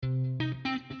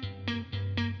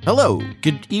Hello,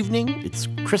 good evening. It's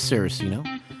Chris Saraceno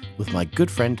with my good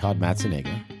friend Todd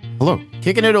Matsunega. Hello.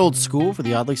 Kicking it old school for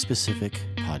the Oddly Specific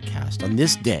podcast on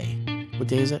this day. What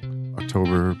day is it?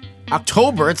 October.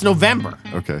 It's November.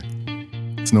 Okay.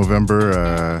 It's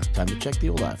November. Time to check the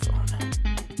old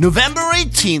iPhone. November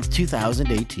 18th,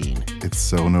 2018. It's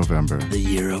so November. The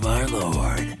year of our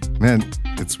Lord. Man,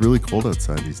 it's really cold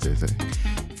outside these days, eh?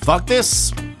 Fuck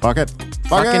this. Fuck it.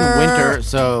 Fucking winter.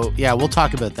 So, yeah, we'll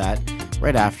talk about that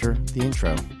right after the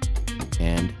intro.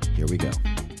 And here we go.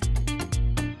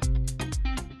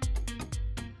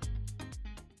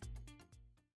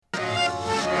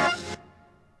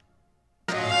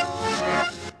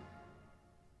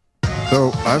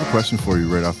 So, I have a question for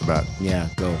you right off the bat. Yeah,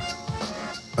 go.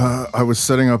 I was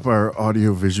setting up our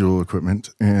audio-visual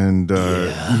equipment, and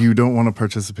you don't want to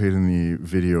participate in the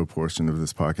video portion of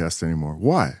this podcast anymore.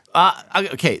 Why?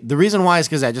 Okay, the reason why is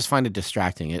because I just find it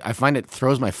distracting. I find it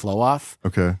throws my flow off.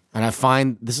 Okay. And I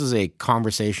find this is a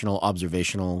conversational,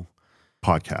 observational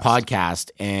podcast,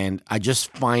 and I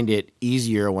just find it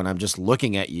easier when I'm just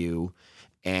looking at you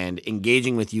and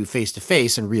engaging with you face to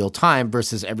face in real time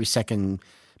versus every second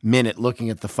minute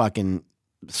looking at the fucking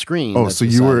screen. Oh, so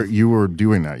you were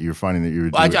doing that. You were finding that you were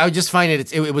doing I just find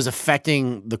it was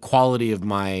affecting the quality of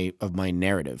my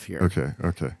narrative here. Okay.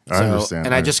 I understand.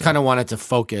 And I just kind of wanted to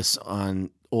focus on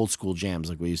old school jams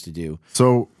like we used to do.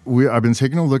 So I've been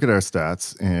taking a look at our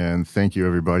stats, and thank you,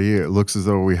 everybody. It looks as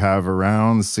though we have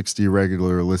around 60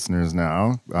 regular listeners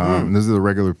now. These are the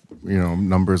regular,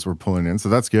 numbers we're pulling in, so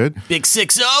that's good. Big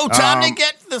 6-0, time to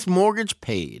get this mortgage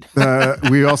paid.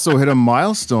 We also hit a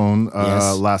milestone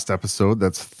Yes. last episode.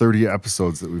 That's 30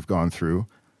 episodes that we've gone through.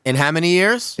 In how many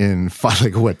years? In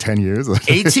 10 years?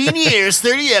 18 years,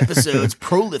 30 episodes,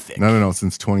 prolific. No,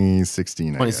 since 2016.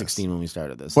 2016 when we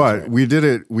started this. But we did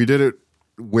it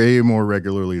way more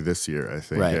regularly this year, I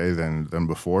think, Right. than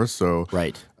before. So,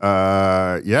 Right.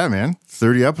 yeah, man,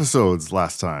 30 episodes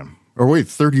last time. Or wait,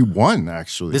 31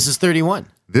 actually. This is 31.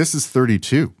 This is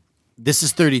 32. This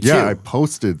is 32. Yeah, I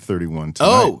posted 31 tonight.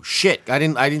 Oh, shit. I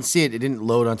didn't see it. It didn't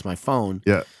load onto my phone.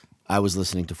 Yeah. I was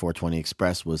listening to 420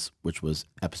 Express, which was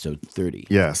episode 30.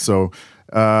 Yeah, so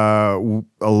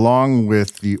along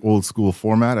with the old school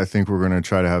format, I think we're going to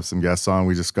try to have some guests on.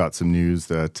 We just got some news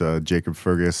that Jacob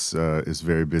Fergus is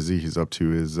very busy. He's up to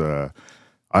his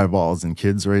eyeballs and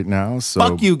kids right now. So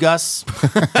Fuck you, Gus.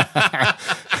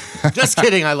 Just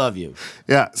kidding. I love you.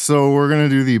 Yeah, so we're going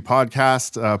to do the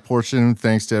podcast portion.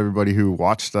 Thanks to everybody who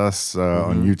watched us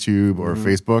on YouTube or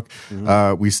Facebook.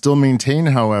 We still maintain,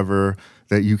 however,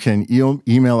 that you can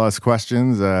email us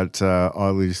questions at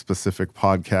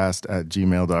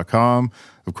oddlyspecificpodcast@gmail.com.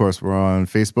 Of course, we're on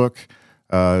Facebook.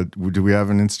 Do we have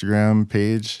an Instagram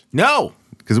page? No.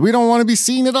 Because we don't want to be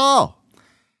seen at all.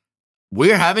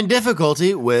 We're having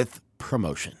difficulty with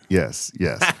promotion. Yes.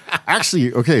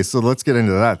 Actually, okay, so let's get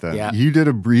into that then. Yeah. You did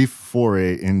a brief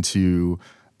foray into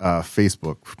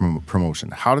Facebook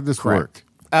promotion. How did this work?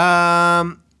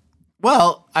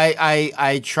 Well,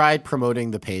 I tried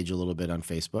promoting the page a little bit on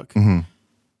Facebook,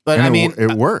 but And I mean,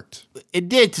 it worked. it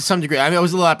did to some degree. I mean, I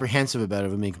was a little apprehensive about it,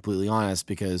 if I'm being completely honest,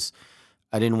 because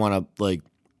I didn't want to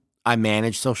I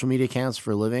manage social media accounts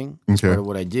for a living. It's part of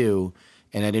what I do,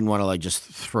 and I didn't want to just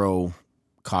throw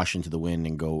caution to the wind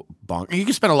and go bonk. You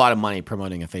can spend a lot of money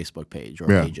promoting a Facebook page or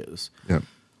pages. Yeah.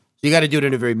 You got to do it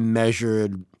in a very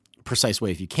measured, precise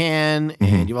way if you can,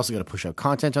 and you've also got to push out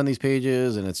content on these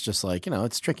pages, and it's just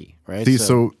it's tricky, right? See,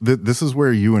 so this is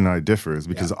where you and I differ, is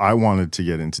because I wanted to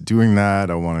get into doing that.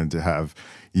 I wanted to have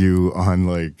you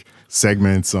on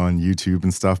segments on YouTube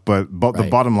and stuff, but the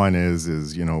bottom line is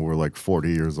we're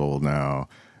 40 years old now.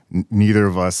 Neither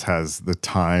of us has the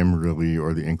time really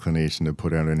or the inclination to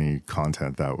put out any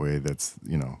content that way. That's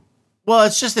Well,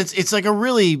 it's just it's like a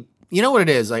really, you know what it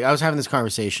is. I was having this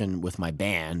conversation with my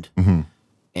band,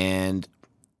 and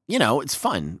it's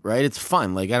fun, right? It's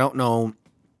fun. I don't know,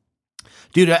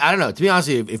 dude. I don't know. To be honest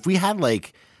with you, if we had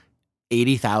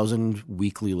 80,000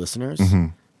 weekly listeners,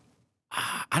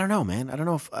 I don't know, man. I don't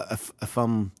know if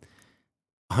I'm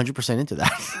 100% into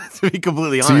that. To be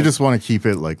completely honest. So you just want to keep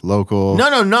it local?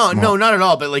 No, not at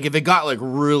all. But if it got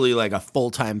really a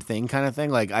full-time thing kind of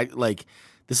thing,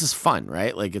 this is fun,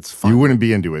 right? It's fun. You wouldn't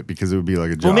be into it because it would be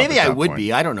a job. Well, maybe at I that would point.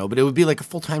 be. I don't know, but it would be a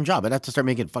full-time job. I'd have to start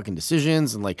making fucking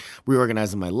decisions and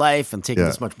reorganizing my life and taking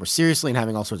this much more seriously and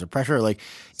having all sorts of pressure.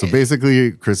 So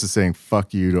basically, Chris is saying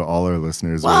 "fuck you" to all our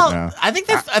listeners right now. I think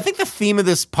the theme of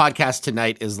this podcast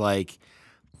tonight is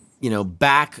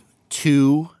back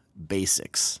to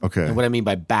basics. Okay. And what I mean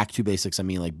by back to basics, I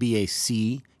mean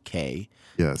BACK.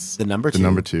 Yes. The number 2. The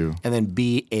number 2. And then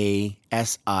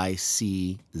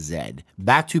BASICZ.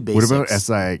 Back to What basics. about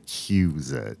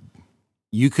SIQZ?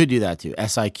 You could do that too.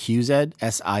 SIQZ,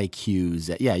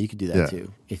 SIQZ. Yeah, you could do that Yeah.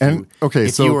 too. If And- okay,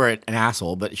 if so- you were an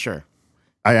asshole, but sure,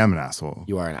 I am an asshole.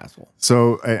 you are an asshole.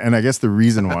 So, and I guess the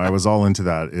reason why I was all into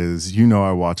that is,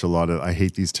 I watch a lot of, I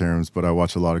hate these terms, but I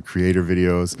watch a lot of creator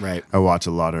videos. Right. I watch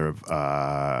a lot of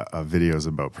videos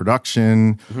about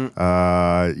production.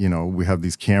 We have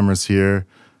these cameras here.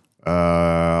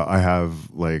 I have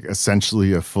like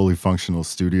essentially a fully functional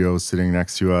studio sitting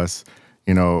next to us.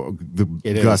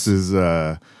 Gus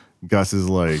is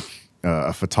like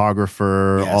a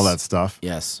photographer, Yes. all that stuff.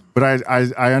 Yes. But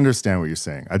I understand what you're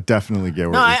saying. I definitely get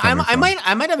where No, you're coming from.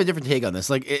 I might have a different take on this.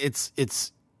 Like it's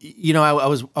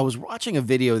I was watching a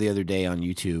video the other day on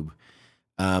YouTube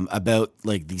about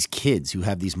like these kids who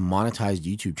have these monetized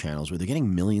YouTube channels where they're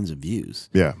getting millions of views.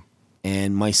 Yeah.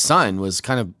 And my son was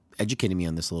kind of educating me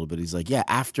on this a little bit. He's like, yeah,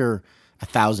 after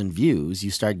 1,000 views, you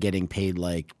start getting paid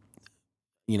like,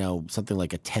 something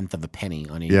like a tenth of a penny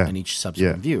on each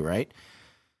subsequent view, right?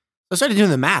 So I started doing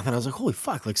the math, and I was like, holy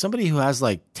fuck! Like somebody who has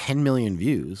like 10 million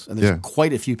views, and there's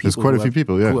quite a few people. There's quite a few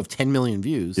people, who have 10 million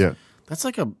views. Yeah. That's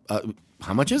like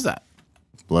how much is that?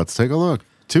 Let's take a look.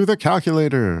 To the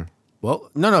calculator. Well,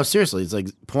 no, seriously, it's like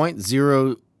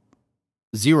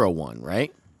 0.001,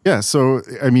 right? Yeah, so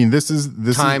I mean this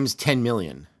Times 10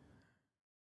 million.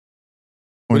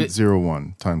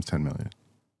 0.01 times 10 million.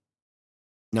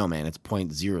 No, man, it's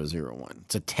 0.001.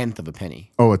 It's a tenth of a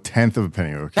penny. Oh, a tenth of a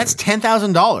penny. Okay. That's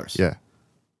 $10,000. Yeah.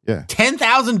 Yeah.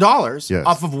 $10,000 Yes.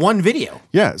 off of one video.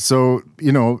 Yeah. So,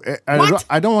 What?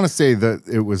 I don't want to say that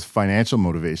it was financial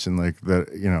motivation, like that,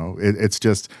 it's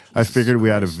just, I figured we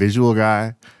had a visual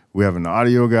guy, we have an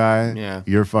audio guy. Yeah.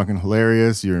 You're fucking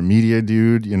hilarious. You're a media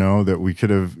dude, that we could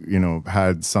have,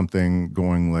 had something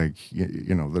going like,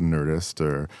 the Nerdist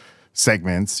or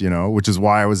segments, which is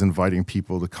why I was inviting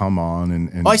people to come on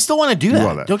and I still want to do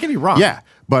all that. Don't get me wrong. Yeah,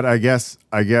 but I guess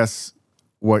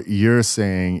what you're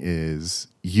saying is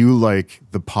you like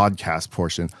the podcast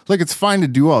portion. Like it's fine to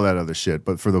do all that other shit,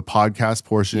 but for the podcast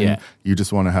portion, you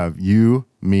just want to have you,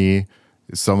 me,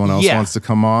 someone else wants to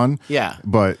come on. Yeah.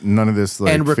 But none of this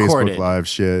like And record Facebook it. Live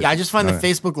shit. Yeah, I just find the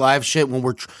Facebook Live shit when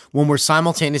we're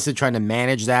simultaneously trying to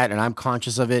manage that, and I'm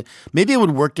conscious of it. Maybe it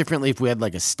would work differently if we had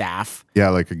like a staff Yeah,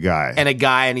 like a guy.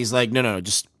 and he's like, no,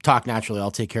 just talk naturally.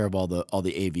 I'll take care of all the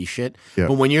AV shit. Yeah.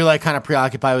 But when you're like kind of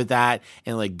preoccupied with that,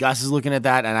 and like Gus is looking at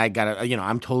that, and I gotta,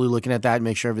 I'm totally looking at that and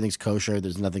make sure everything's kosher.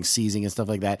 There's nothing seizing and stuff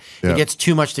like that. Yeah. It gets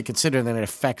too much to consider, and then it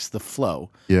affects the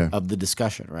flow of the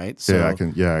discussion, right? So I can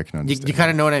understand. You kind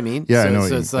of know what I mean? Yeah, so, I know what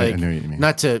so you it's mean. like I know what you mean.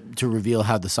 not to reveal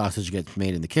how the sausage gets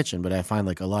made in the kitchen, but I find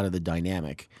like a lot of the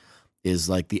dynamic is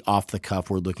like the off the cuff.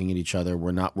 We're looking at each other.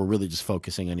 We're really just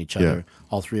focusing on each other.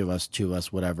 All three of us, two of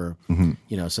us, whatever.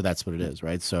 So that's what it is,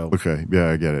 right? So Okay,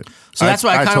 yeah, I get it. so that's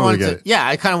why I kind of totally wanted get to. it. Yeah,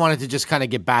 I kind of wanted to just kind of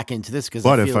get back into this because.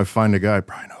 But if I find a guy,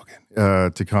 Brian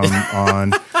Hogan, to come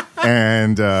on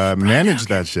and manage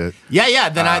that shit. Yeah,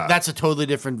 then that's a totally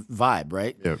different vibe,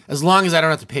 right? Yep. As long as I don't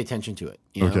have to pay attention to it,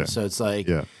 Okay. So it's like,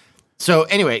 Yeah. So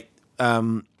anyway,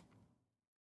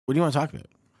 what do you want to talk about?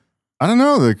 I don't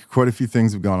know. Like quite a few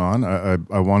things have gone on.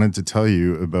 I wanted to tell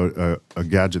you about a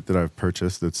gadget that I've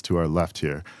purchased that's to our left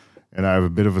here, and I have a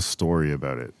bit of a story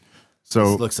about it.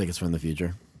 So This looks like it's from the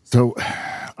future. So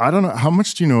I don't know. How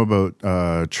much do you know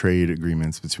about trade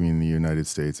agreements between the United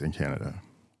States and Canada?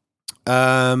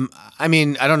 I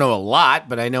mean, I don't know a lot,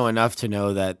 but I know enough to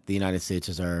know that the United States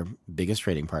is our biggest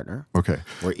trading partner. Okay.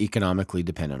 We're economically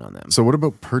dependent on them. So what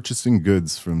about purchasing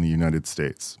goods from the United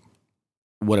States?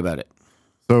 What about it?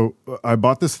 So I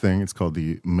bought this thing. It's called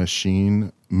the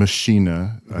Machina.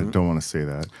 I don't want to say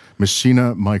that.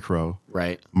 Machina Micro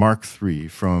Right. Mark III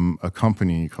from a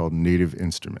company called Native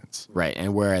Instruments. Right.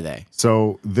 And where are they?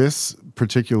 So this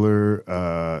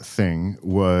particular thing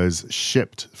was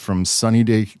shipped from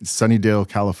Sunnydale,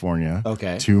 California,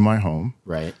 Okay. to my home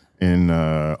Right. in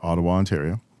Ottawa,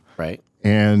 Ontario. Right.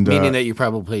 And Meaning that you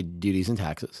probably paid duties and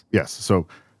taxes. yes, so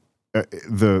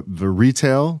the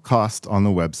retail cost on the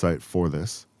website for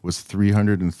this was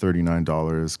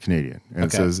 $339 Canadian,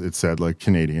 and Okay. it said like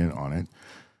Canadian on it.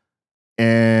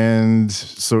 And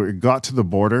so it got to the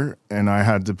border, and I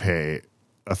had to pay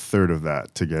a third of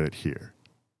that to get it here.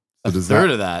 So A does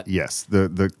third of that. Yes,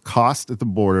 the cost at the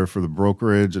border for the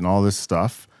brokerage and all this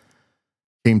stuff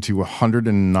came to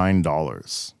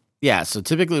 $109. Yeah. So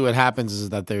typically what happens is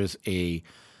that there's a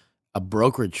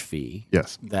brokerage fee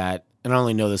Yes. that, and I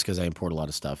only know this because I import a lot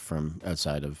of stuff from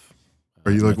outside of.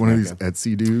 Are you like North one of these America.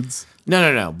 Etsy dudes?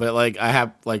 No. But like I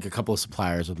have like a couple of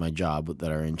suppliers with my job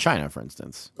that are in China, for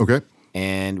instance. Okay.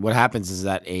 And what happens is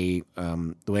that the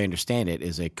way I understand it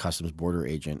is a customs border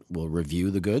agent will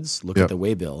review the goods, look at the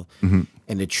waybill,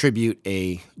 and attribute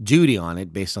a duty on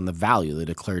it based on the value, the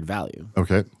declared value.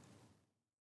 Okay.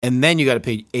 And then you got to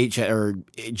pay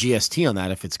GST on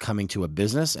that if it's coming to a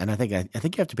business, and I think you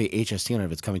have to pay HST on it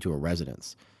if it's coming to a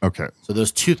residence. Okay. So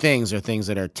those two things are things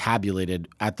that are tabulated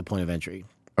at the point of entry.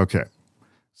 Okay.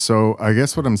 So I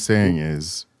guess what I'm saying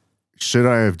is, should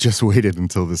I have just waited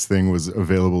until this thing was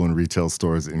available in retail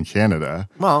stores in Canada?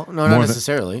 Well, no, not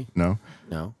necessarily. No?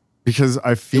 No. Because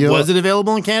I feel... Was it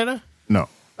available in Canada? No.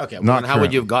 Okay, well, then how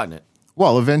would you have gotten it?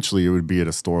 Well, eventually it would be at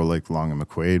a store like Long and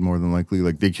McQuaid, more than likely.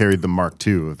 Like they carried the Mark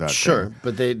II of that. Sure, thing.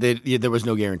 but there was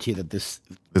no guarantee that this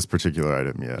particular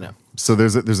item, yeah. No. So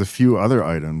there's a few other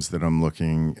items that I'm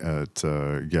looking at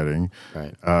getting.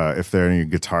 Right. If there are any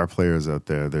guitar players out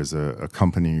there, there's a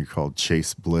company called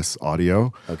Chase Bliss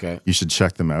Audio. Okay. You should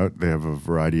check them out. They have a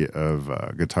variety of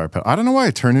guitar pedals. I don't know why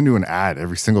I turn into an ad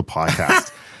every single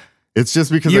podcast. It's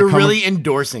just because you're really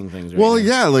endorsing things. Right now.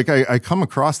 Yeah, like I come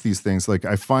across these things. Like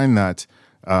I find that,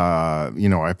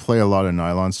 I play a lot of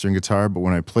nylon string guitar, but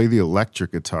when I play the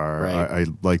electric guitar, I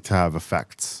like to have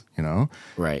effects,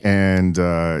 Right. And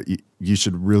you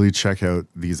should really check out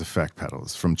these effect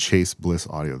pedals from Chase Bliss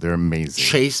Audio. They're amazing.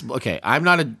 Chase. Okay, I'm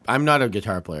not a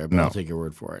guitar player, but I'll take your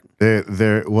word for it.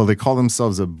 They call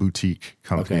themselves a boutique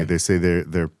company. Okay. They say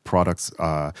their products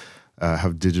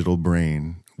have digital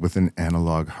brain with an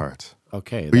analog heart.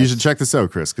 Okay. But you should check this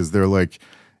out, Chris, because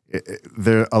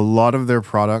a lot of their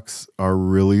products are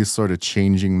really sort of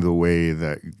changing the way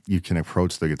that you can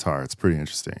approach the guitar. It's pretty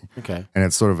interesting. Okay. And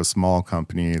it's sort of a small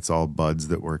company. It's all buds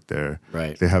that work there.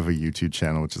 Right. They have a YouTube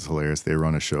channel, which is hilarious. They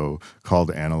run a show called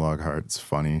Analog Heart. It's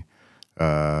funny.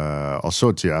 I'll show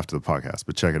it to you after the podcast,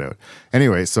 but check it out.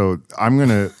 Anyway, so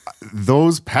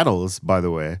those pedals, by the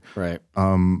way, right.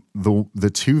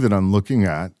 The two that I'm looking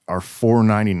at are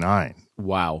 $4.99.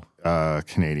 Wow.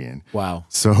 Canadian. Wow.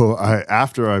 So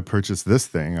after I purchased this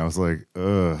thing, I was like,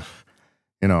 that's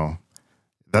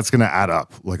going to add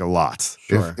up like a lot.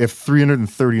 Sure. If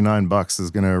 $339 is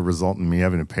going to result in me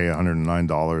having to pay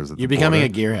 $109 You're becoming a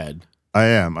gearhead. I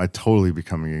am. I totally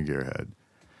becoming a gearhead.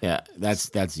 Yeah,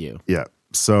 that's you. Yeah.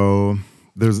 So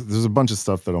there's a bunch of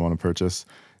stuff that I want to purchase.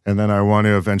 And then I want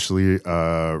to eventually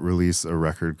release a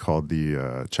record called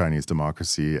the Chinese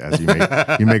Democracy, as you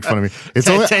make fun of me. It's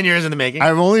 10 years in the making.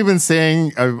 I've only been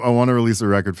saying I want to release a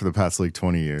record for the past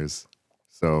 20 years.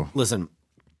 So listen,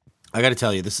 I got to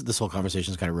tell you, this whole conversation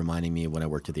is kind of reminding me of when I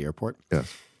worked at the airport.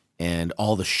 Yes. And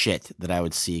all the shit that I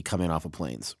would see coming off of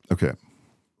planes. Okay.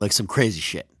 Like some crazy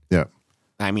shit. Yeah.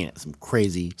 I mean it. Some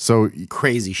crazy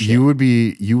shit. You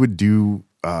would do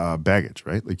baggage,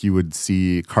 right? Like you would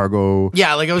see cargo,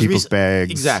 like I was people's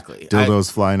bags, exactly,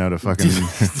 dildos flying out of fucking.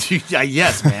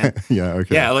 Yes, man. Yeah,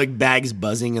 okay. Yeah, like bags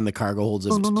buzzing in the cargo holds.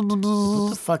 What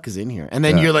the fuck is in here? And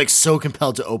then you're like so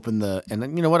compelled to open and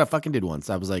then, you know what? I fucking did once.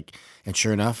 I was like, and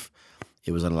sure enough,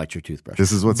 it was an electric toothbrush.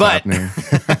 This is what's happening.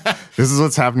 This is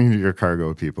what's happening to your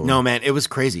cargo people. No, man, it was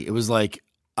crazy. It was like,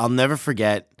 I'll never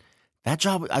forget that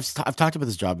job. I've talked about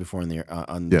this job before on the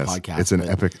podcast. It's an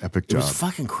epic job. It was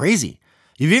fucking crazy.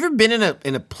 Have you ever been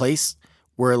in a place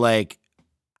where like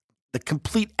the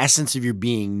complete essence of your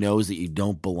being knows that you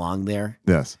don't belong there?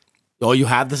 Yes. Oh, you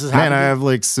have this is happening? Man, I have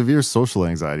like severe social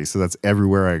anxiety, so that's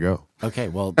everywhere I go. Okay,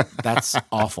 well, that's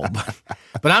awful.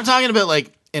 But I'm talking about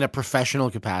like in a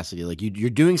professional capacity. Like you're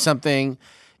doing something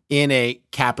in a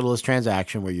capitalist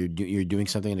transaction where you're doing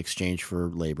something in exchange for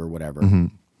labor, whatever. Mm-hmm.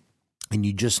 And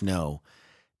you just know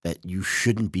that you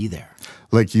shouldn't be there.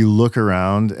 Like you look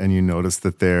around and you notice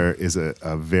that there is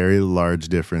a very large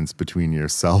difference between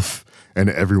yourself and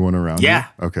everyone around you.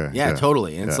 Okay. Yeah,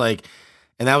 totally. And it's like,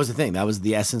 and that was the thing. That was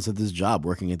the essence of this job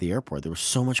working at the airport. There was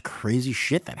so much crazy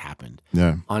shit that happened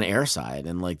on airside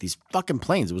and like these fucking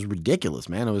planes. It was ridiculous,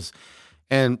 man.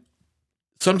 And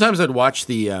sometimes I'd watch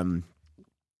the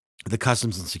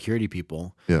customs and security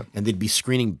people, and they'd be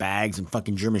screening bags, and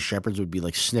fucking German shepherds would be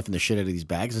like sniffing the shit out of these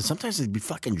bags, and sometimes there'd be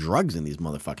fucking drugs in these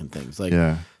motherfucking things. Like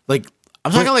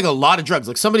I'm talking like a lot of drugs.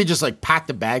 Like somebody just like packed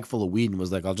a bag full of weed and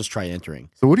was like, "I'll just try entering."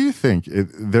 So what do you think?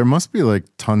 There must be like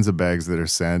tons of bags that are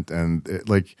sent, and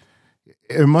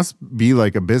it must be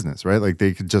like a business, right? Like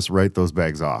they could just write those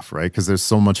bags off, right? Because there's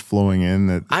so much flowing in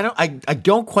that I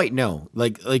don't quite know.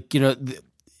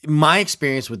 My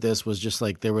experience with this was just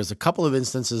like there was a couple of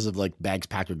instances of like bags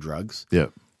packed with drugs. Yeah.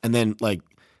 And then like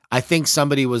I think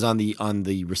somebody was on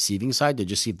the receiving side to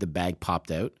just see if the bag popped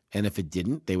out. And if it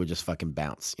didn't, they would just fucking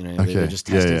bounce. You know, they were just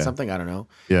testing something. I don't know.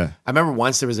 Yeah. I remember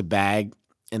once there was a bag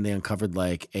and they uncovered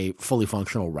like a fully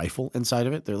functional rifle inside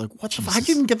of it. They're like, what the fuck? How'd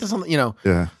you even get this on the, you know?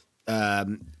 Yeah.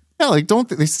 Yeah, like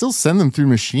they still send them through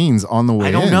machines on the way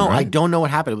I don't know. right? I don't know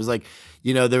what happened. It was like,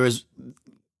 there was,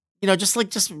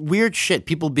 just weird shit.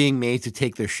 People being made to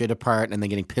take their shit apart and then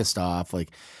getting pissed off. Like,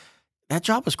 that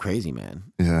job was crazy, man.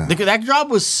 Yeah. That job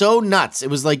was so nuts. It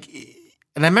was like,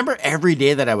 and I remember every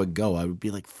day that I would go, I would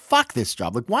be like, fuck this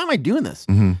job. Like, why am I doing this?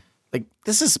 Mm-hmm. Like,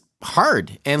 this is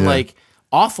hard and like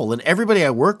awful. And everybody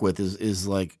I work with is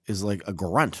like a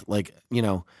grunt. Like,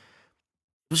 it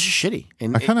was just shitty.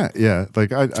 And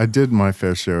I did my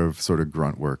fair share of sort of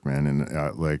grunt work, man.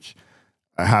 And like,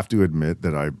 I have to admit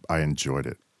that I enjoyed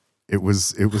it. It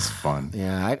was fun.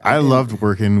 Yeah. I loved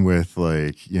working with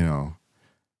like,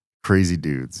 crazy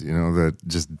dudes, that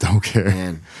just don't care.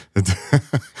 Man.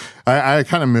 I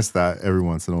kind of miss that every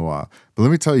once in a while. But let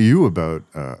me tell you about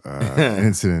an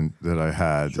incident that I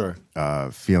had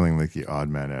feeling like the odd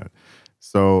man out.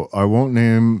 So I won't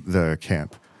name the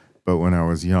camp, but when I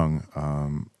was young,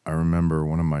 I remember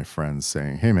one of my friends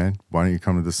saying, "Hey man, why don't you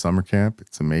come to this summer camp?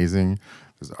 It's amazing.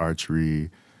 There's archery,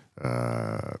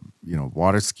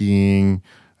 water skiing,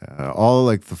 all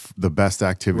like the best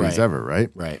activities ever, right?"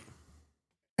 Right.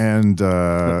 And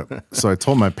so I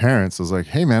told my parents, I was like,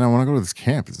 "Hey man, I want to go to this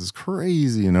camp. This is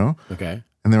crazy, Okay.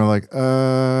 And they were like,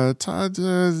 Todd,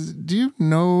 do you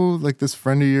know like this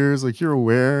friend of yours? Like you're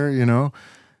aware, we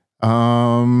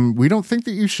don't think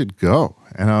that you should go."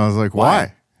 And I was like,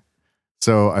 why?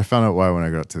 So I found out why when I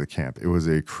got to the camp. It was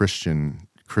a Christian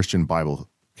Bible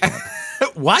camp.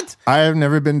 What? I have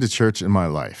never been to church in my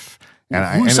life.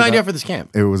 And Who signed you up for this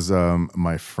camp? It was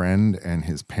my friend and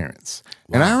his parents.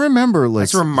 Wow. And I remember like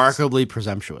that's remarkably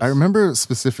presumptuous. I remember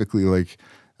specifically like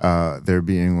there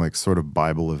being like sort of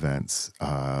Bible events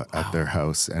at their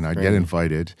house, and I'd get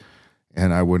invited,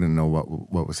 and I wouldn't know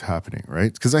what was happening,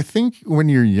 right? Because I think when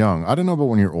you're young, I don't know about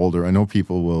when you're older. I know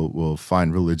people will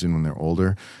find religion when they're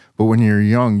older, but when you're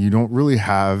young, you don't really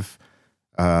have,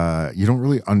 you don't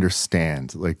really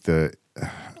understand like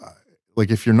like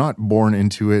if you're not born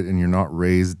into it and you're not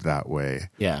raised that way,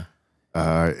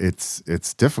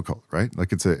 it's difficult, right?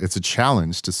 Like it's a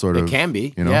challenge to sort of. It can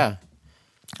be, yeah.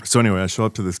 So anyway, I show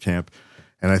up to this camp,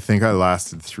 and I think I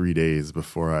lasted 3 days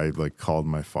before I like called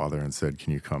my father and said,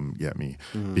 "Can you come get me?"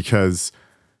 Mm-hmm. Because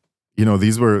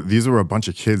these were a bunch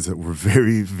of kids that were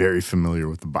very, very familiar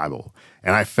with the Bible,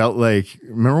 and I felt like,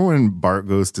 remember when Bart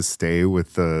goes to stay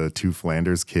with the two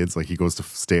Flanders kids? Like he goes to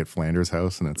stay at Flanders'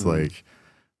 house, and it's like,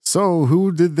 so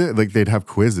who did that? Like they'd have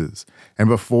quizzes, and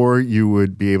before you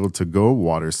would be able to go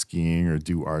water skiing or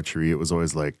do archery, it was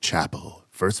always like chapel.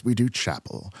 First we do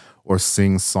chapel, or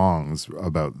sing songs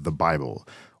about the Bible.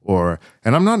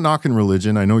 And I'm not knocking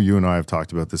religion. I know you and I have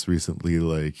talked about this recently.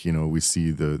 Like, we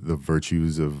see the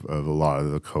virtues of a lot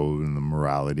of the code and the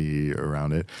morality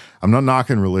around it. I'm not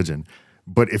knocking religion.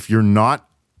 But if you're not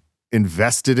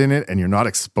invested in it and you're not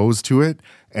exposed to it,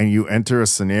 and you enter a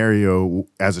scenario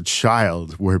as a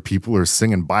child where people are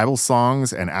singing Bible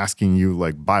songs and asking you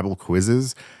like Bible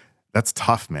quizzes, that's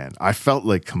tough, man. I felt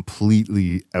like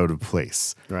completely out of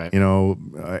place, right?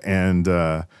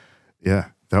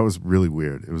 That was really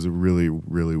weird. It was a really,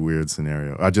 really weird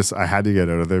scenario. I had to get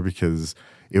out of there because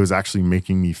it was actually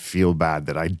making me feel bad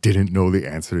that I didn't know the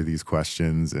answer to these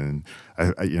questions. And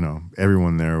I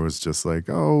everyone there was just like,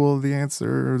 "Oh, well, the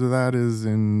answer to that is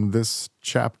in this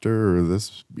chapter or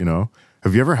this,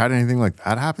 Have you ever had anything like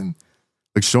that happen?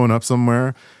 Like showing up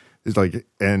somewhere, it's like,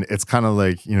 and it's kind of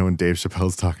like, when Dave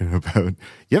Chappelle's talking about,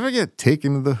 you ever get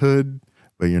taken to the hood,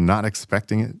 but you're not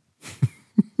expecting it?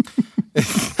 You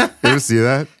ever see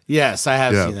that? Yes, I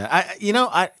have seen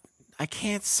that. I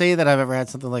can't say that I've ever had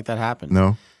something like that happen.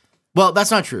 No. Well,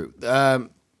 that's not true.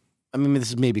 This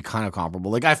is maybe kind of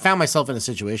comparable. Like I found myself in a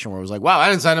situation where I was like, wow, I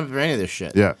didn't sign up for any of this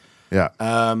shit. Yeah. Yeah.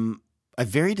 I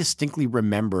very distinctly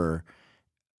remember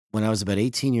when I was about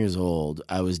 18 years old,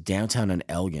 I was downtown in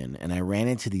Elgin, and I ran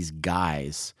into these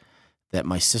guys that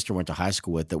my sister went to high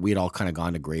school with that we had all kind of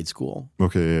gone to grade school.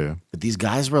 Okay, yeah. But these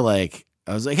guys were like,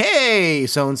 I was like, "Hey,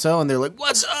 so-and-so," and they're like,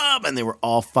 "What's up?" And they were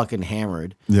all fucking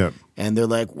hammered. Yeah. And they're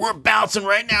like, "We're bouncing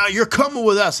right now. You're coming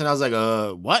with us." And I was like,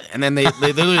 what? And then they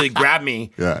literally grabbed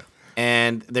me. Yeah.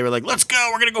 And they were like, "Let's go.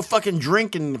 We're going to go fucking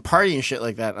drink and party and shit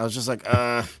like that." And I was just like,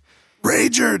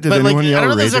 Rager. Did but anyone yell I don't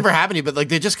know if Rager? this ever happened to you, but like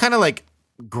they just kind of like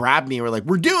grabbed me and were like,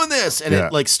 "We're doing this." And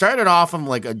it like started off in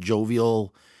like a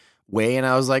jovial way. And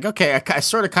I was like, okay, I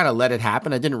sort of kind of let it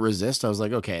happen. I didn't resist. I was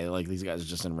like, okay, like these guys are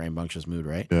just in a rambunctious mood,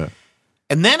 right? Yeah.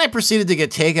 And then I proceeded to get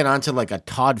taken onto like a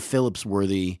Todd Phillips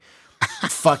worthy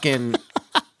fucking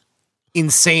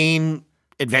insane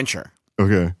adventure.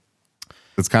 Okay.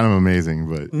 It's kind of amazing,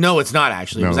 but no, it's not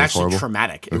actually. It was actually horrible?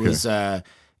 traumatic. Okay. It was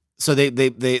so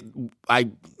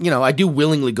I do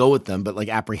willingly go with them, but like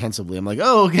apprehensively. I'm like,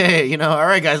 oh, okay, all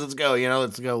right, guys, let's go.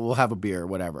 Let's go. We'll have a beer,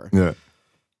 whatever. Yeah.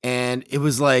 And it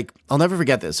was like, I'll never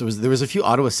forget this. There was a few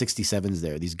Ottawa 67s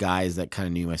there. These guys that kind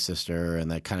of knew my sister and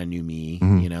that kind of knew me,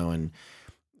 and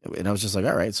I was just like,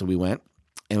 all right. So we went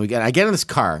and I get in this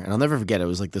car, and I'll never forget. It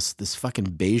was like this fucking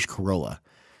beige Corolla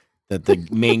that the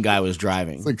main guy was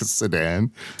driving. It's like a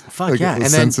sedan. Fuck like yeah.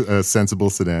 A sensible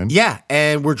sedan. Yeah.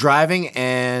 And we're driving,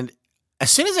 and as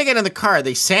soon as I get in the car,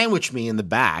 they sandwich me in the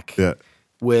back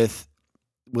with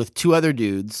two other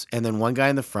dudes, and then one guy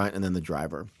in the front, and then the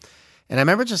driver. And I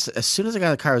remember just as soon as I got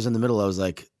in the car, I was in the middle. I was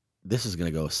like, this is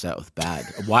going to go south bad.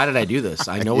 Why did I do this?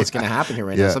 I know what's going to happen here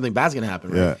right now. Something bad's going to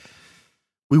happen. Right? Yeah.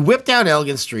 We whip down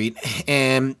Elgin Street,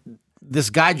 and this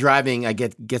guy driving,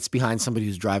 gets behind somebody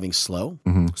who's driving slow.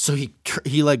 Mm-hmm. So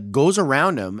he like goes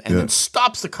around him and then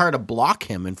stops the car to block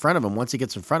him in front of him once he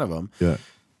gets in front of him. Yeah.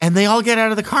 And they all get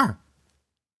out of the car.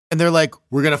 And they're like,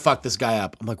 we're going to fuck this guy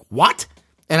up. I'm like, what?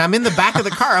 And I'm in the back of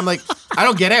the car. I'm like, I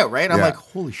don't get out, right? I'm like,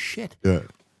 holy shit. Yeah.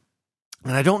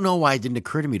 And I don't know why it didn't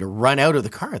occur to me to run out of the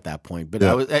car at that point, but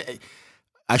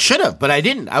I should have, but I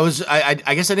didn't. I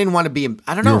guess I didn't want to be.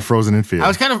 I don't know. You were frozen in fear. I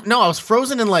was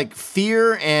frozen in like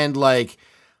fear and like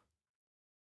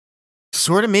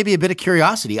sort of maybe a bit of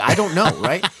curiosity. I don't know,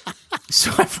 right? So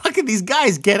these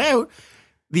guys get out.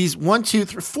 These 1, 2,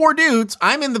 3, 4 dudes.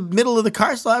 I'm in the middle of the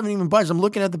car, still haven't even budged. I'm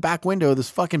looking at the back window of this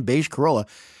fucking beige Corolla,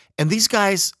 and these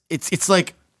guys, it's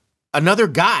like another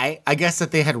guy, I guess,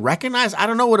 that they had recognized. I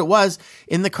don't know what it was,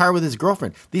 in the car with his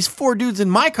girlfriend. These 4 dudes in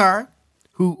my car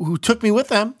who took me with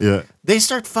them, they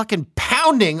start fucking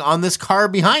pounding on this car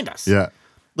behind us. Yeah.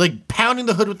 Like pounding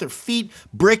the hood with their feet,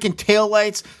 breaking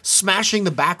taillights, smashing the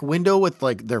back window with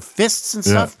like their fists and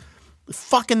stuff.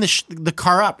 Fucking the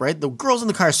car up, right? The girls in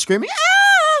the car are screaming,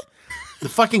 ah! The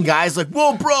fucking guy's like,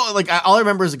 whoa, bro. Like all I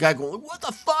remember is a guy going, what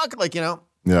the fuck? Like,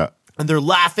 Yeah. And they're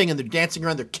laughing and they're dancing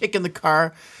around. They're kicking the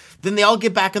car. Then they all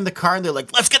get back in the car and they're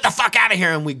like, let's get the fuck out of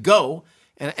here. And we go.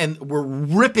 And we're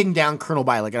ripping down Colonel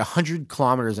By like at 100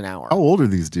 kilometers an hour. How old are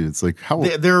these dudes? Like how old?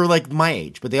 They're like my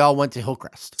age, but they all went to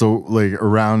Hillcrest. So like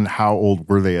around how old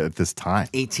were they at this time?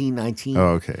 18, 19. Oh,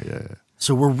 okay. Yeah.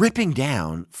 So we're ripping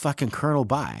down fucking Colonel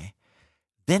By.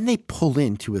 Then they pull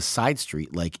into a side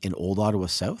street like in Old Ottawa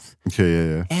South. Okay,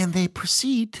 yeah. And they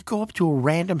proceed to go up to a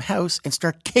random house and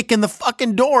start kicking the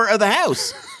fucking door of the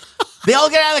house. They all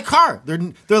get out of the car.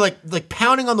 They're like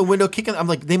pounding on the window, kicking. I'm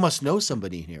like, they must know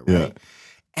somebody in here, right? Yeah.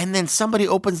 And then somebody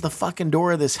opens the fucking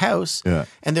door of this house,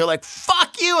 and they're like,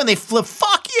 fuck you, and they flip,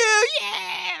 fuck you,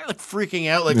 yeah, like freaking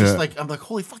out, like just like, I'm like,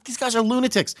 holy fuck, these guys are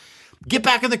lunatics. Get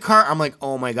back in the car. I'm like,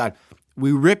 oh my God.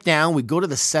 We rip down, we go to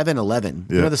the 7-Eleven.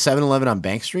 You know the 7-Eleven on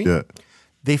Bank Street? Yeah.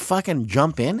 They fucking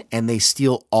jump in, and they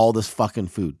steal all this fucking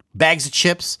food. Bags of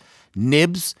chips,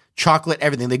 nibs, chocolate,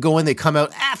 everything. They go in, they come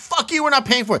out, fuck you, we're not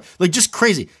paying for it. Like, just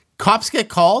crazy. Cops get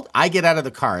called, I get out of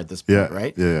the car at this point,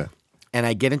 right? Yeah. And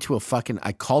I get into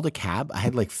I called a cab. I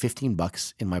had like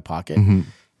 $15 in my pocket. Mm-hmm.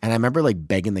 And I remember like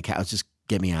begging the cab, I was just,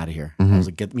 get me out of here. Mm-hmm. I was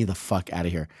like, get me the fuck out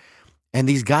of here. And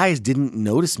these guys didn't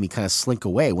notice me kind of slink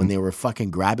away when they were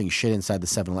fucking grabbing shit inside the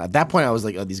 7-Eleven. At that point, I was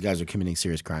like, oh, these guys are committing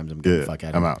serious crimes. I'm getting the fuck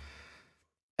out of here.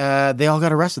 I'm out. They all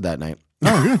got arrested that night.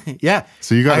 Oh, good. Yeah.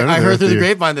 So you got I heard through the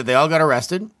grapevine that they all got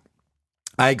arrested.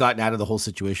 I had gotten out of the whole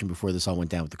situation before this all went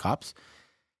down with the cops.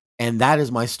 And that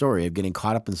is my story of getting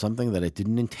caught up in something that I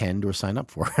didn't intend or sign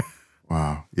up for.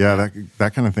 Wow. Yeah,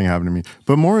 that kind of thing happened to me.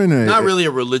 But more in a... Not really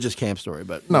a religious camp story,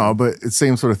 but... No, but it's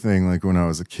same sort of thing. Like when I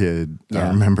was a kid, I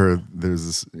remember there's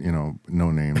this, no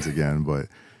names again, but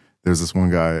there's this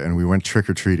one guy and we went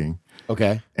trick-or-treating.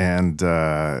 Okay. And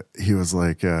he was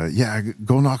like,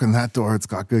 go knock on that door. It's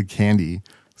got good candy.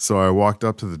 So I walked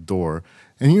up to the door.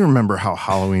 And you remember how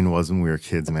Halloween was when we were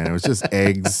kids, man. It was just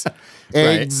eggs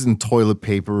and toilet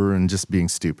paper and just being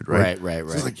stupid, right? Right.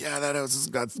 So I was like, that house has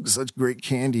got such great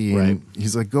candy. And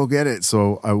he's like, go get it.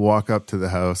 So I walk up to the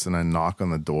house and I knock on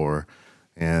the door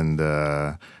and,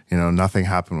 nothing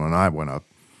happened when I went up.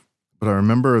 But I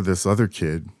remember this other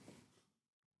kid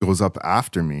goes up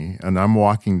after me and I'm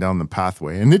walking down the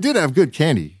pathway. And they did have good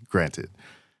candy, granted.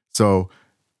 So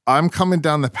I'm coming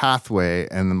down the pathway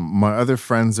and my other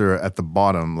friends are at the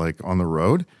bottom, like on the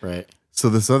road. Right. So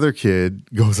this other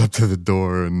kid goes up to the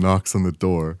door and knocks on the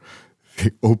door. They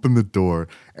open the door.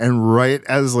 And right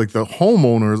as like the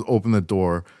homeowners open the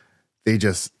door, they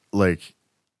just like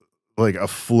a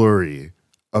flurry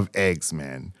of eggs,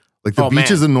 man. Like the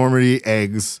beaches of Normandy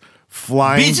eggs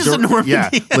flying. Beaches of Normandy. Yeah,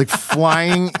 like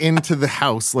flying into the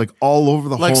house, like all over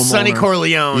the like homeowner. Sonny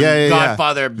Corleone,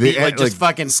 Godfather, just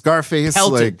fucking Scarface,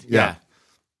 pelted.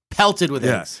 Pelted with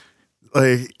eggs.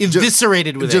 like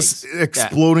eviscerated with just eggs.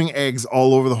 exploding eggs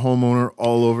all over the homeowner,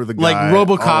 all over the guy. Like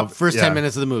RoboCop, first 10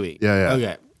 minutes of the movie. Yeah.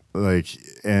 Okay. Like,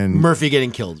 and Murphy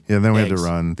getting killed. yeah, then we had Eggs. to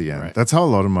run the end. Right. That's how a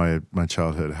lot of my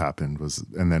childhood happened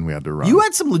and then we had to run. You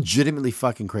had some legitimately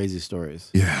fucking crazy stories.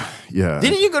 Yeah.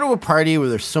 Didn't you go to a party where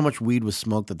there's so much weed was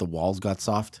smoked that the walls got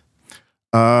soft?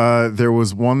 There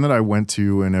was one that I went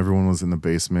to and everyone was in the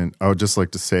basement. I would just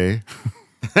like to say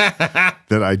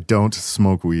that I don't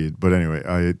smoke weed. But anyway,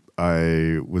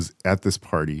 I was at this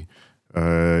party.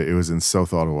 It was in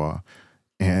South Ottawa.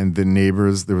 And the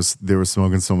neighbors, they were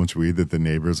smoking so much weed that the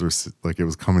neighbors were like, it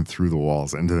was coming through the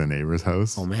walls into the neighbor's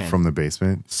house from the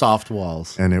basement. Soft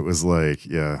walls. And it was like,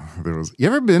 yeah, there was. You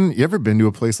ever been to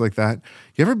a place like that?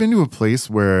 You ever been to a place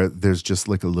where there's just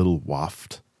like a little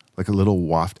waft? Like a little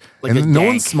waft. Like and a no dank.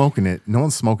 one's smoking it. No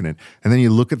one's smoking it. And then you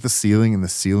look at the ceiling and the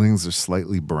ceilings are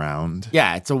slightly browned.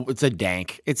 Yeah, it's a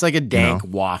dank. It's like a dank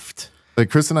waft. Like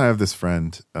Chris and I have this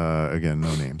friend, again,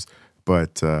 no names,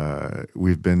 but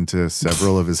we've been to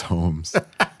several of his homes.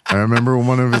 I remember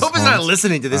one of his I hope he's not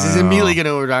listening to this. He's immediately going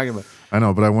to know what we're talking about. I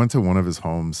know, but I went to one of his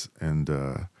homes and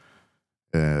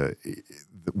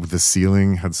the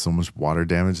ceiling had so much water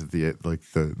damage that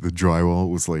the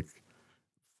drywall was like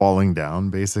falling down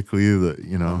basically.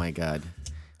 Oh my God.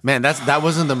 Man, that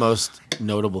wasn't the most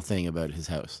notable thing about his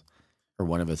house or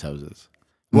one of his houses.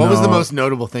 What was the most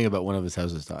notable thing about one of his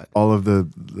houses, Todd? All of the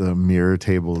mirror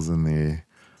tables and the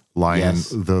lion, Yes.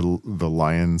 the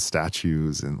lion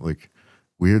statues and like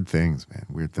weird things, man.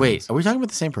 Weird things. Wait, are we talking about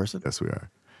the same person? Yes, we are.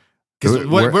 Because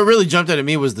what really jumped out at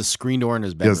me was the screen door in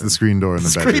his bedroom. Yes, the screen door in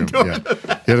the bedroom. door.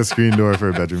 Yeah. He had a screen door for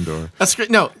a bedroom door. That's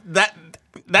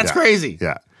crazy.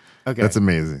 Yeah. Okay. That's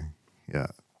amazing. Yeah.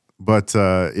 But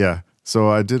yeah. So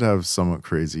I did have somewhat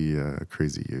crazy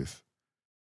youth.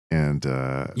 And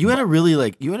you had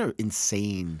an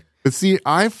insane but see,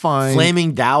 I find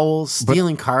flaming dowels,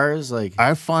 stealing cars, like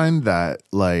I find that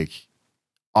like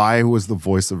I was the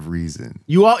voice of reason.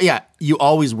 you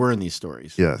always were in these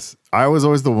stories. Yes. I was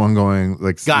always the one going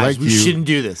like Guys, like we you, shouldn't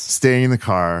do this. staying in the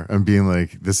car and being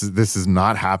like, this is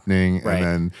not happening. Right.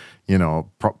 And then,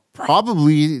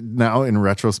 probably now in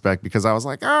retrospect, because I was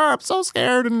like, I'm so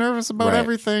scared and nervous about Right.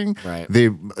 everything. Right. They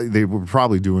were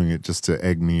probably doing it just to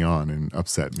egg me on and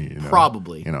upset me.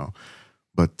 Probably.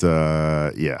 But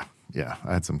yeah,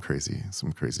 I had some crazy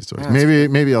stories. Yeah,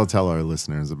 Maybe I'll tell our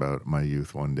listeners about my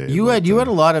youth one day. You but, had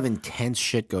a lot of intense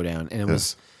shit go down, and it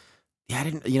was I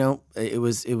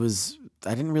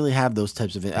didn't really have those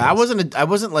types of. I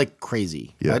wasn't like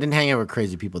crazy. Yeah. I didn't hang out with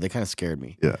crazy people. They kind of scared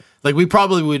me. Yeah. Like we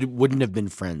probably wouldn't have been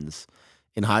friends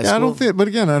in high school. I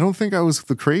don't think I was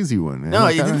the crazy one. No,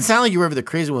 it didn't sound like you were ever the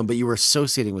crazy one, but you were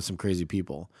associating with some crazy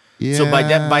people. Yeah, So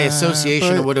by association,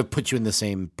 but it would have put you in the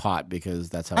same pot because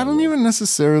that's how. I don't even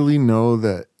necessarily know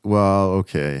that. Well,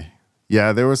 okay,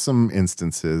 yeah, there were some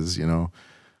instances,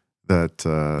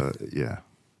 that yeah.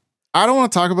 I don't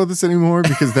want to talk about this anymore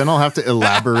because then I'll have to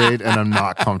elaborate, and I'm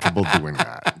not comfortable doing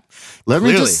that. Let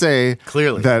me just say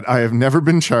that I have never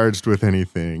been charged with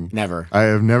anything. Never. I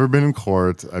have never been in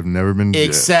court. I've never been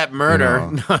Except murder.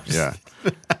 No, yeah.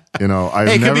 I've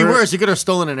it could be never- worse. You could have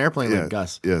stolen an airplane like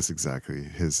Gus. Yes, exactly.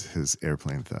 His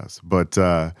airplane thefts. But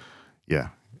yeah,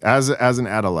 as an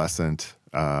adolescent,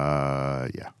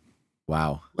 yeah.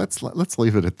 Wow. Let's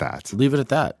leave it at that. Leave it at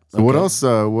that. So what else?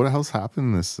 What else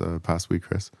happened this past week,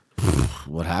 Chris?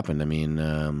 What happened? I mean,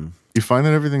 You find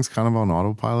that everything's kind of on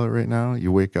autopilot right now.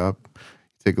 You wake up,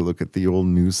 take a look at the old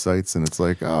news sites, and it's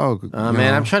like,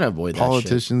 man, I'm trying to avoid that shit.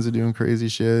 Politicians are doing crazy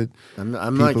shit. I'm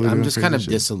People are doing just kind of crazy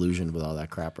shit. disillusioned with all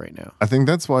that crap right now. I think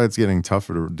that's why it's getting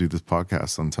tougher to do this podcast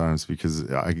sometimes because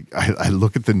I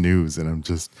look at the news and I'm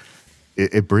just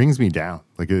it brings me down.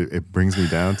 Like it brings me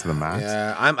down to the max.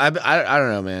 Yeah, I don't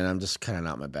know, man. I'm just kind of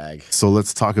not my bag. So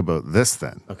let's talk about this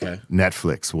then. Okay.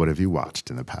 Netflix. What have you watched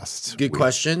in the past? Good week?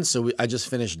 question. So I just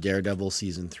finished Daredevil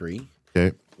season 3,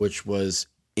 Okay. which was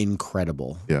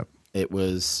incredible. Yeah. It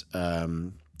was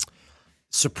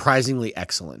surprisingly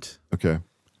excellent. Okay.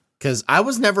 Because I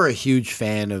was never a huge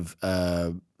fan of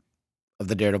the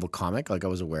Daredevil comic. Like I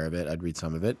was aware of it. I'd read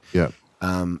some of it. Yeah.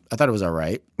 I thought it was all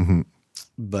right. Mm-hmm.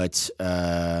 But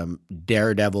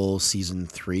Daredevil season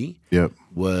 3 Yep.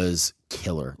 was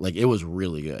killer. Like it was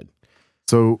really good.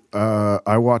 So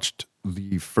I watched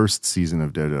the first season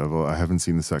of Daredevil. I haven't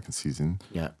seen the second season.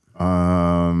 Yeah.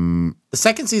 The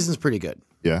second season's pretty good.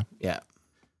 Yeah. Yeah.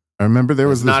 I remember there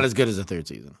was not as good as the third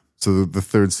season. So the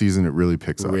third season, it really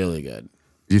picks up. Really good.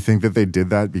 Do you think that they did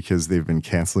that because they've been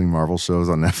canceling Marvel shows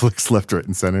on Netflix left, right,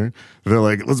 and center? They're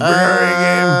like, let's bring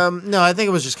our A game. No, I think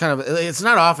it was just kind of. It's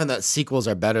not often that sequels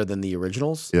are better than the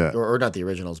originals. Yeah. Or not the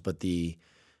originals, but the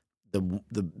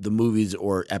the movies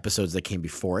or episodes that came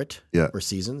before it, or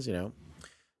seasons,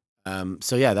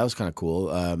 So yeah, that was kind of cool.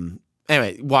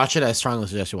 Anyway, watch it. I strongly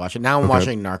suggest you watch it. Now I'm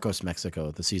watching Narcos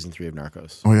Mexico, the season 3 of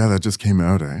Narcos. Oh yeah, that just came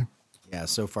out, eh? Yeah,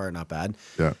 so far not bad.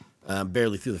 Yeah.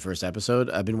 Barely through the first episode.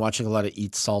 I've been watching a lot of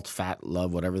Eat, Salt, Fat,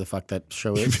 Love, whatever the fuck that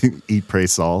show is. Eat, Pray,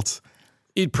 Salt.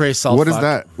 Eat, Pray, Salt. What is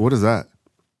that? What is that?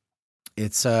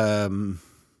 It's a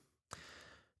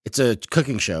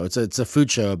cooking show. It's a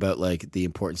food show about like the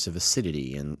importance of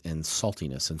acidity and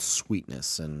saltiness and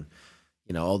sweetness and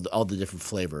all the different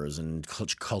flavors and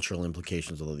cultural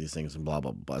implications of all these things and blah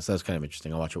blah blah. So that's kind of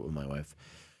interesting. I'll watch it with my wife.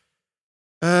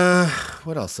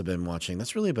 What else have I been watching?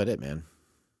 That's really about it, man.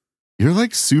 You're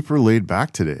like super laid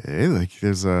back today, eh? Like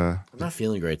there's I'm not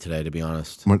feeling great today, to be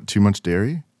honest. Too much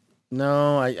dairy?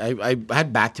 No, I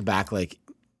had back-to-back like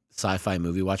sci-fi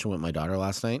movie watching with my daughter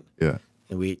last night. Yeah.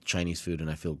 And we ate Chinese food and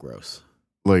I feel gross.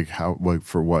 Like how? Like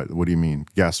for what? What do you mean?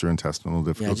 Gastrointestinal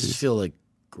difficulties? Yeah, I just feel like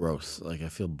gross. Like I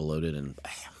feel bloated and.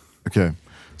 Okay,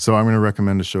 so I'm going to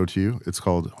recommend a show to you. It's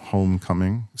called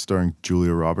Homecoming, starring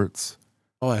Julia Roberts.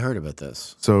 Oh, I heard about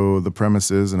this. So the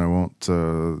premise is, and I won't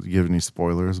give any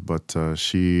spoilers, but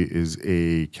she is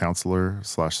a counselor /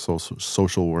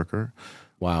 social worker.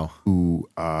 Wow. Who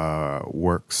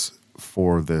works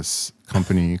for this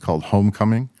company called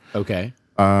Homecoming. Okay.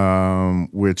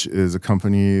 Which is a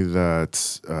company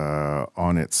that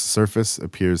on its surface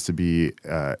appears to be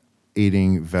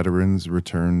aiding veterans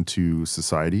return to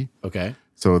society. Okay.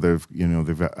 So they've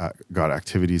got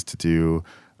activities to do,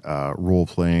 role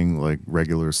playing, like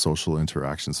regular social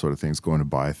interaction sort of things, going to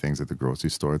buy things at the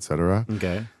grocery store, etc.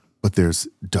 Okay. But there's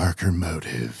darker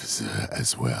motives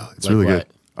as well. It's like really what?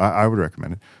 good. I would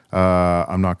recommend it.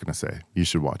 I'm not going to say. You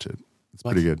should watch it. It's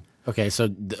pretty good. Okay, so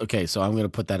I'm going to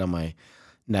put that on my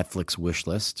Netflix wish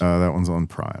list. That one's on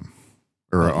Prime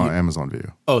or on Amazon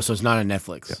Video. Oh, so it's not on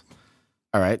Netflix. Yeah.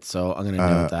 All right, so I'm going to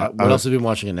note that. What else have you been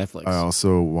watching on Netflix? I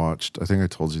also watched, I think I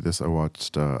told you this, I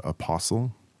watched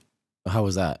Apostle. How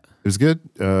was that? It was good.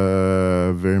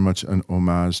 Very much an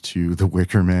homage to The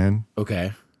Wicker Man.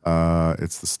 Okay.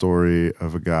 It's the story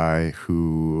of a guy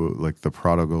who, like the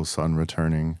prodigal son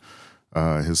returning,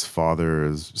 his father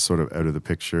is sort of out of the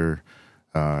picture.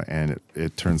 And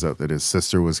it turns out that his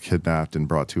sister was kidnapped and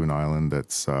brought to an island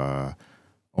that's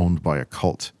owned by a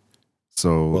cult.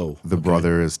 So the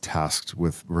brother is tasked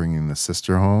with bringing the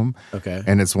sister home. Okay.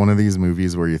 And it's one of these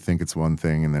movies where you think it's one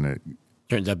thing and then it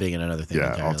turns out being another thing.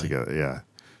 Yeah, altogether. Yeah.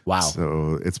 Wow.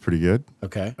 So it's pretty good.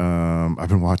 Okay. I've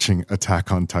been watching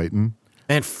Attack on Titan.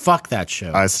 Man, fuck that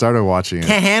show. I started watching it.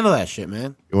 Can't handle that shit,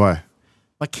 man. Why?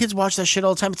 My kids watch that shit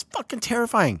all the time. It's fucking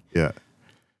terrifying. Yeah.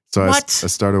 So I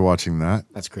started watching that.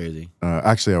 That's crazy.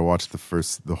 Actually, I watched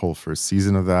the whole first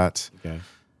season of that. Okay.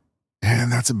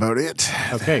 And that's about it.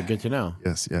 Okay, good to know.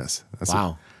 Yes. That's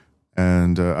wow. It.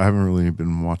 And I haven't really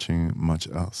been watching much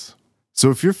else. So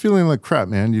if you're feeling like crap,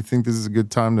 man, do you think this is a good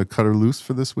time to cut her loose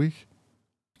for this week?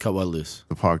 Cut what loose?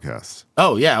 The podcast.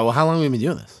 Oh, yeah. Well, how long have we been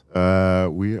doing this?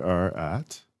 We are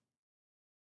at...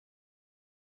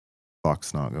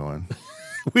 Clock's not going.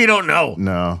 We don't know.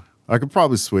 No. I could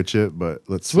probably switch it, but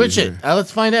let's switch it.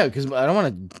 Let's find out because I don't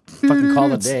want to fucking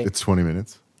call it a day. It's 20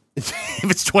 minutes. If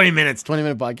it's 20 minutes,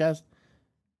 20-minute podcast.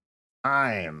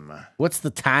 What's the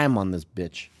time on this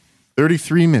bitch?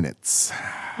 33 minutes.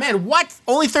 Man, what?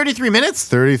 Only 33 minutes?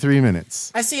 33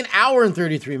 minutes. I see an hour and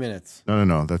 33 minutes.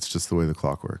 No. That's just the way the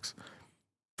clock works.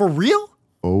 For real?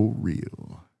 Oh,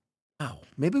 real. Wow.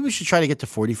 Maybe we should try to get to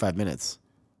 45 minutes.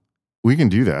 We can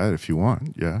do that if you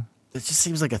want. Yeah. It just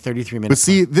seems like a 33-minute. But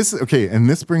see,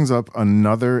 this brings up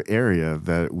another area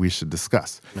that we should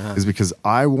discuss, is because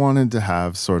I wanted to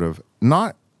have sort of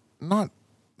not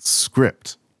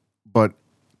script, but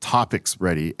topics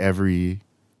ready every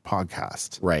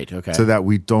podcast. Right, okay. So that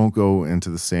we don't go into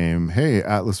the same, hey,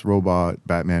 Atlas Robot,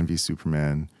 Batman v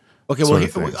Superman. Okay,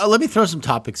 well, let me throw some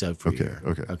topics out for you.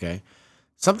 Okay.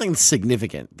 Something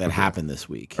significant that happened this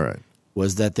week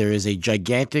was that there is a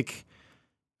gigantic...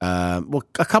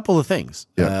 a couple of things.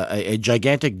 Yeah. A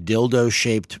gigantic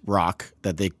dildo-shaped rock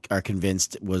that they are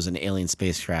convinced was an alien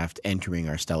spacecraft entering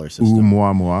our stellar system.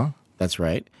 Oumuamua. That's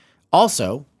right.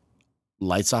 Also,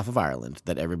 lights off of Ireland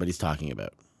that everybody's talking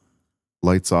about.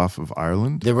 Lights off of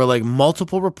Ireland? There were like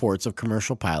multiple reports of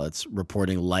commercial pilots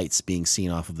reporting lights being seen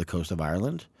off of the coast of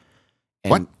Ireland.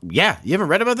 And what? Yeah. You haven't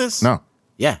read about this? No.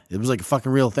 Yeah. It was like a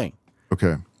fucking real thing.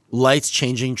 Okay. Lights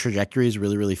changing trajectories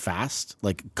really, really fast,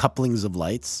 like couplings of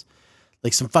lights,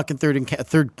 like some fucking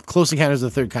third Close Encounters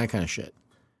of the Third Kind of shit.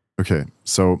 Okay,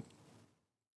 so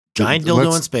giant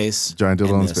dildo in space. Giant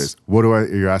dildo in space.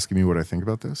 You're asking me what I think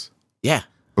about this? Yeah.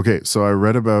 Okay, so I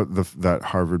read about that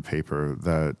Harvard paper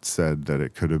that said that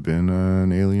it could have been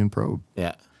an alien probe.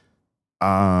 Yeah.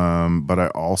 But I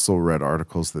also read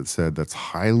articles that said that's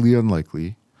highly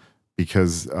unlikely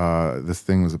because this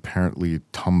thing was apparently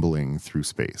tumbling through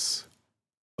space.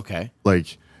 Okay.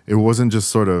 Like, it wasn't just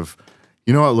sort of,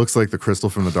 you know, it looks like the crystal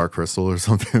from the Dark Crystal or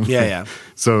something. Yeah, yeah.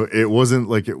 So it wasn't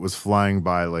like it was flying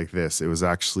by like this. It was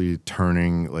actually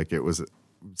turning, like it was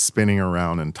spinning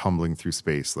around and tumbling through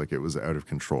space, like it was out of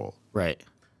control. Right.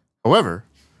 However,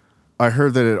 I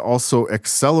heard that it also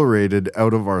accelerated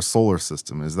out of our solar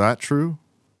system. Is that true?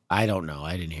 I don't know.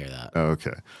 I didn't hear that.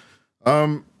 Okay.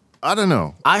 I don't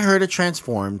know. I heard it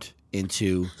transformed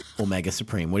into Omega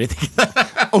Supreme. What do you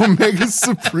think? Omega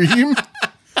Supreme?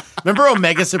 Remember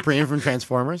Omega Supreme from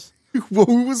Transformers?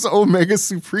 Who was Omega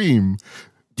Supreme?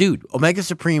 Dude, Omega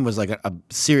Supreme was like a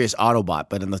serious Autobot,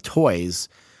 but in the toys,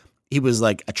 he was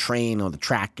like a train on the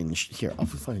track. And here, I'll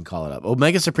fucking call it up.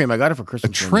 Omega Supreme. I got it for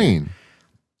Christmas. A train?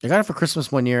 I got it for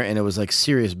Christmas one year, and it was like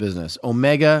serious business.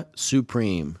 Omega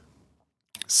Supreme.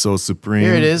 So supreme.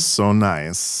 Here it is. So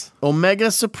nice.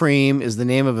 Omega Supreme is the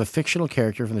name of a fictional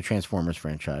character from the Transformers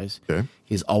franchise. Okay.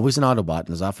 He's always an Autobot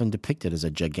and is often depicted as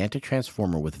a gigantic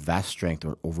transformer with vast strength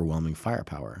or overwhelming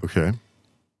firepower. Okay.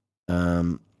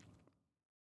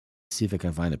 See if I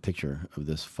can find a picture of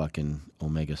this fucking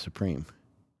Omega Supreme.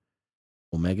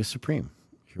 Omega Supreme.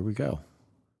 Here we go.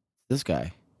 This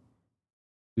guy.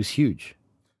 Who's huge.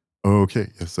 Okay.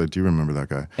 Yes, I do remember that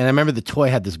guy. And I remember the toy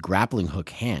had this grappling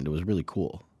hook hand. It was really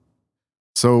cool.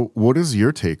 So what is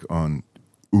your take on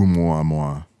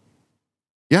Oumuamua?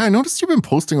 Yeah, I noticed you've been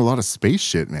posting a lot of space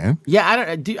shit, man. Yeah,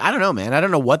 I don't know, man. I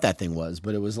don't know what that thing was,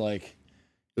 but it was like,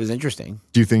 it was interesting.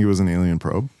 Do you think it was an alien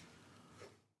probe?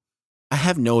 I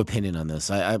have no opinion on this.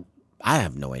 I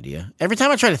have no idea. Every time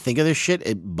I try to think of this shit,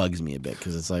 it bugs me a bit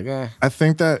because it's like, I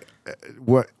think that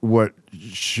what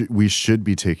we should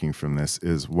be taking from this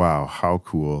is, wow, how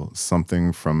cool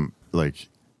something from like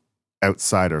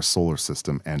outside our solar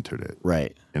system entered it.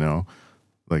 Right. You know,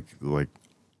 like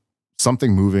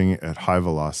something moving at high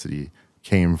velocity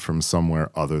came from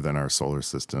somewhere other than our solar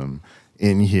system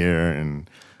in here. And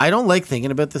I don't like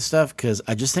thinking about this stuff because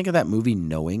I just think of that movie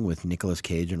Knowing with Nicolas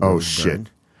Cage and Rose Byrne.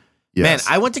 Yes.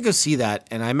 Man, I went to go see that,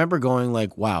 and I remember going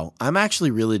like, wow, I'm actually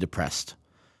really depressed.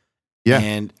 Yeah.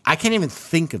 And I can't even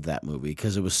think of that movie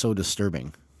because it was so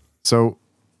disturbing. So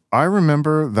I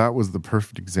remember that was the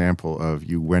perfect example of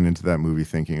you went into that movie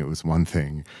thinking it was one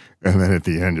thing, and then at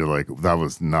the end you're like, that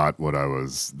was not what I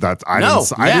was. I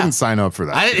didn't sign up for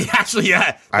that.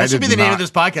 That should be the name of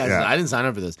this podcast. Yeah. I didn't sign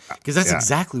up for this because that's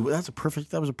exactly that was a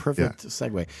perfect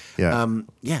segue.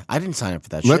 Yeah. I didn't sign up for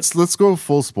that shit. Let's go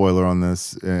full spoiler on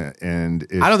this, and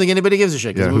I don't think anybody gives a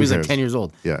shit because the movie's like 10 years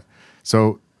old. Yeah.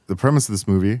 So the premise of this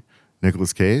movie,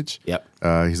 Nicolas Cage. Yep.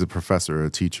 He's a professor, a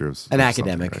teacher, an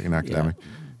academic. Right? An academic. Yeah.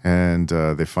 And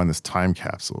they find this time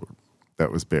capsule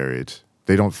that was buried.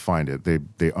 They don't find it.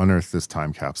 They unearth this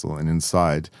time capsule, and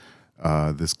inside,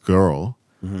 this girl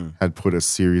had put a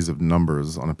series of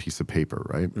numbers on a piece of paper,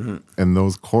 right? Mm-hmm. And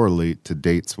those correlate to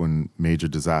dates when major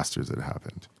disasters had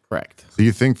happened. Correct. So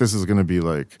you think this is going to be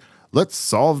like, let's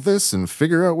solve this and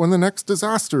figure out when the next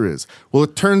disaster is. Well,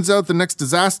 it turns out the next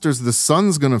disaster is the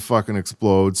sun's going to fucking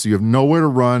explode, so you have nowhere to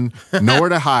run, nowhere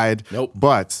to hide. Nope.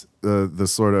 But the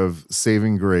sort of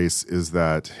saving grace is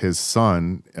that his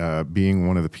son, being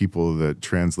one of the people that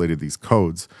translated these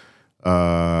codes,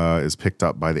 is picked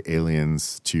up by the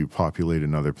aliens to populate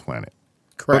another planet.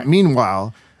 Correct. But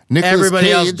meanwhile,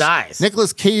 everybody else dies.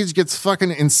 Nicolas Cage gets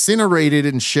fucking incinerated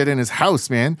and shit in his house,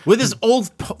 man. With his old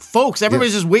folks.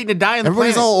 Everybody's just waiting to die on the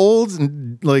Everybody's planet. all old,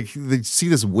 and like they see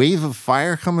this wave of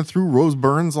fire coming through. Rose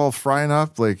Byrne's all frying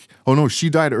up. Like, oh no, she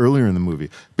died earlier in the movie.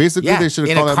 Basically, they should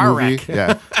have called that movie.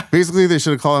 Yeah. Basically, they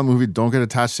should have called that movie "Don't Get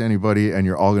Attached to Anybody," and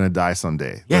you're all gonna die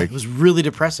someday. Yeah, like, it was really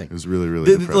depressing. It was really, really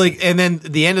depressing. Like, and then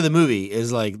the end of the movie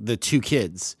is like the two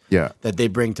kids. Yeah. That they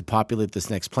bring to populate this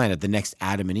next planet, the next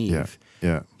Adam and Eve. Yeah.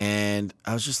 Yeah. And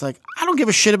I was just like, I don't give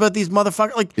a shit about these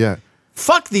motherfuckers. Like, yeah.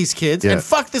 Fuck these kids and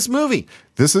fuck this movie.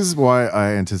 This is why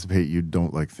I anticipate you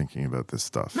don't like thinking about this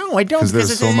stuff. No, I don't,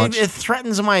 because so much... it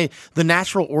threatens the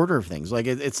natural order of things. Like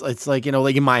it's like, you know,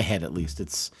 like in my head at least,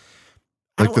 it's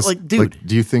like dude. Like,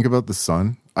 do you think about the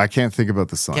sun? I can't think about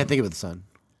the sun. Can't think about the sun.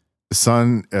 The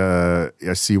sun,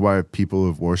 I see why people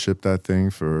have worshipped that thing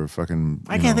for fucking.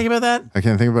 I can't think about that. I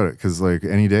can't think about it because, like,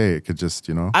 any day it could just,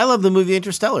 you know. I love the movie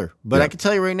Interstellar, but I can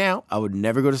tell you right now, I would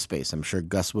never go to space. I'm sure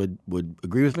Gus would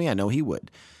agree with me. I know he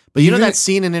would. But you know that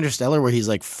scene in Interstellar where he's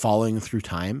like falling through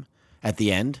time at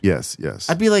the end. Yes.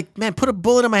 I'd be like, man, put a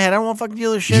bullet in my head. I don't want to fucking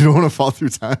deal with this shit. You don't want to fall through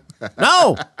time.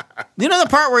 No. You know the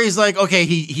part where he's like, okay,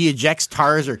 he ejects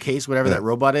TARS or Case, whatever that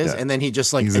robot is, and then he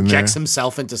just like ejects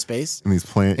himself into space. And he's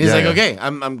playing. He's like, okay,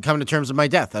 I'm coming to terms with my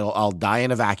death. I'll die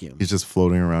in a vacuum. He's just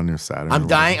floating around near Saturn. I'm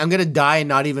dying. I'm gonna die in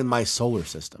not even my solar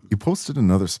system. You posted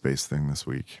another space thing this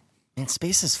week. Man,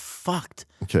 space is fucked.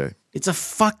 Okay. It's a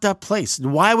fucked up place.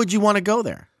 Why would you want to go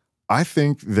there? I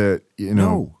think that,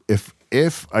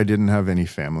 if I didn't have any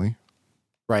family,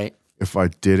 right? If I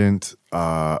didn't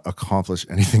accomplish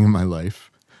anything in my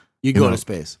life, you go to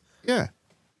space. Yeah.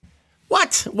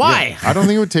 What? Why? Yeah. I don't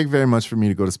think it would take very much for me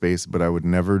to go to space, but I would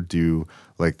never do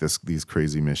like these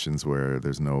crazy missions where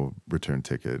there's no return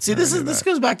ticket. See, this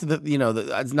goes back to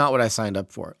that's not what I signed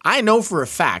up for. I know for a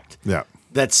fact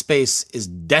that space is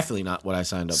definitely not what I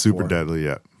signed up for. Super deadly,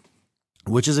 yeah.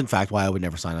 Which is in fact why I would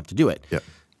never sign up to do it. Yeah.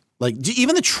 Like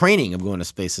even the training of going to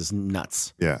space is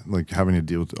nuts. Yeah, like having to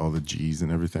deal with all the G's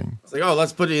and everything. It's like, oh,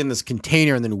 let's put it in this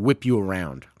container and then whip you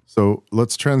around. So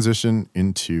let's transition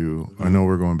into, I know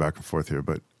we're going back and forth here,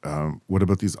 but what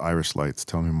about these Irish lights?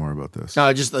 Tell me more about this.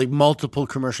 No, just like multiple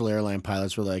commercial airline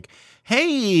pilots were like,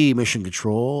 hey, mission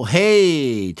control.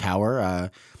 Hey, tower.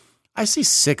 I see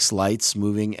 6 lights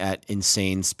moving at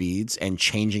insane speeds and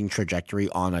changing trajectory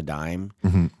on a dime.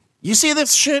 Mm-hmm. You see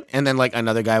this shit? And then like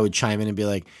another guy would chime in and be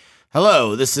like,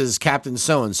 hello, this is Captain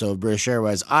So-and-so of British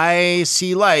Airways. I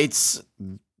see lights.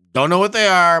 Don't know what they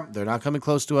are. They're not coming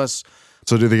close to us.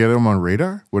 So did they get them on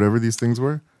radar? Whatever these things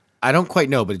were? I don't quite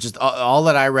know, but it just all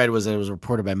that I read was that it was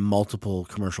reported by multiple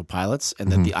commercial pilots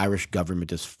and that the Irish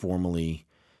government is formally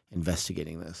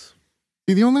investigating this.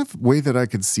 See, the only way that I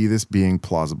could see this being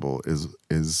plausible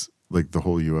is like the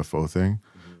whole UFO thing.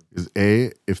 Is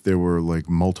if there were like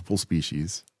multiple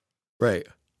species. Right.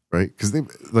 Because they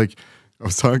like I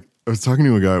was talking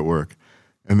to a guy at work,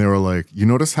 and they were like, "You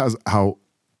notice how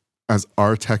as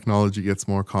our technology gets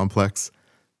more complex,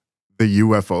 the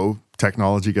UFO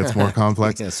technology gets more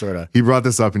complex." Yeah, sort of. He brought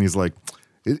this up, and he's like,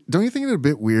 "Don't you think it a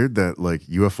bit weird that like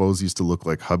UFOs used to look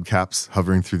like hubcaps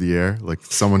hovering through the air, like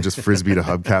someone just frisbeed a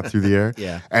hubcap through the air?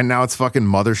 Yeah. And now it's fucking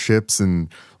motherships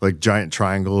and like giant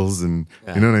triangles, and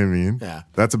you know what I mean? Yeah.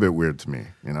 That's a bit weird to me,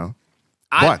 you know.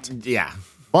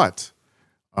 But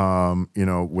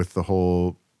with the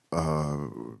whole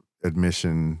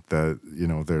admission that,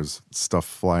 there's stuff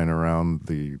flying around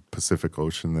the Pacific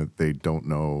Ocean that they don't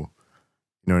know,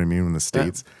 you know what I mean? In the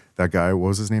States, that guy, what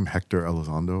was his name? Hector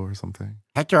Elizondo or something?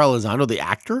 Hector Elizondo, the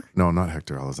actor? No, not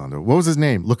Hector Elizondo. What was his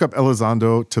name? Look up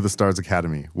Elizondo to the Stars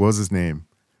Academy. What was his name?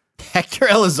 Hector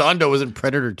Elizondo was in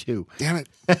Predator 2. Damn it.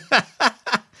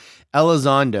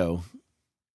 Elizondo.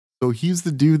 So he's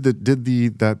the dude that did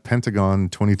that Pentagon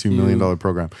 $22 million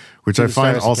program, which I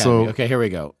find also... Academy. Okay, here we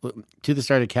go. To the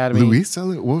Stars Academy. Luis?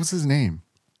 What was his name?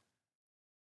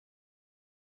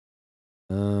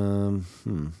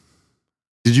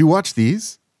 Did you watch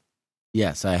these?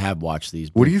 Yes, I have watched these.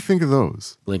 What do you think of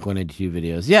those? Blink-182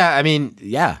 videos. Yeah, I mean,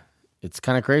 it's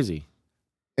kind of crazy.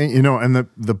 And, and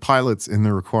the pilots in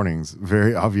the recordings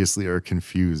very obviously are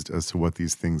confused as to what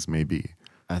these things may be.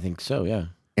 I think so, yeah.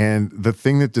 And the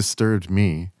thing that disturbed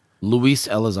me... Luis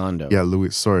Elizondo. Yeah,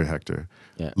 Luis. Sorry, Hector.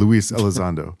 Yeah. Luis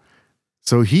Elizondo.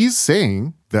 So he's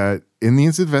saying that in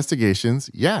these investigations,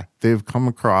 they've come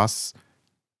across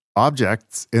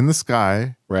objects in the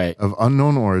sky of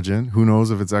unknown origin. Who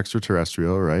knows if it's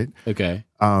extraterrestrial, right? Okay.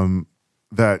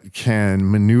 That can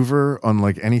maneuver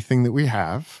unlike anything that we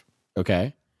have.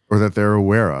 Okay. Or that they're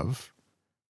aware of.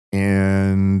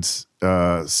 And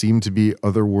seem to be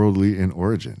otherworldly in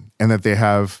origin. And that they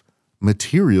have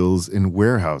materials in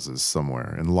warehouses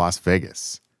somewhere in Las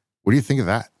Vegas. What do you think of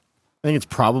that? I think it's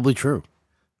probably true.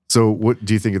 So what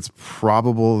do you think? It's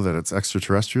probable that it's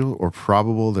extraterrestrial or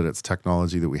probable that it's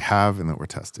technology that we have and that we're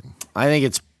testing? I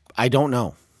think I don't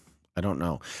know.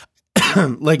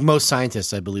 Like most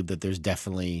scientists, I believe that there's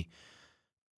definitely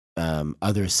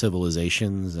other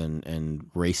civilizations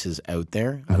and races out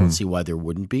there. I don't see why there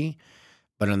wouldn't be.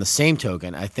 But on the same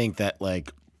token, I think that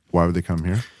like... Why would they come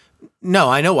here? No,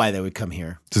 I know why they would come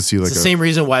here. To see like it's the same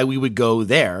reason why we would go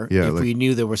there if like, we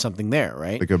knew there was something there,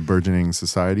 right? Like a burgeoning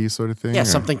society sort of thing? Yeah,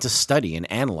 something to study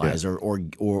and analyze or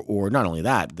not only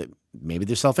that maybe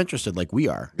they're self-interested like we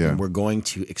are. Yeah. And we're going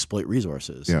to exploit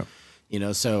resources.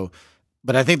 Yeah. So...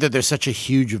 But I think that there's such a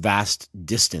huge, vast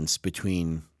distance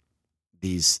between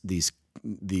these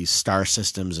star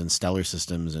systems and stellar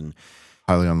systems, and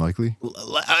highly unlikely.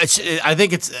 I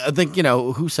think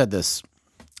who said this?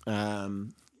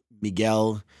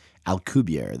 Miguel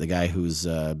Alcubierre, the guy who's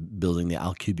building the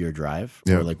Alcubierre drive,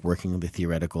 or like working with the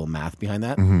theoretical math behind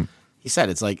that. Mm-hmm. He said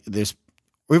it's like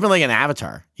Or even like an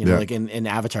Avatar, you know, Yeah. like in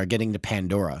Avatar getting to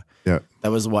Pandora. Yeah.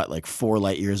 That was what, like 4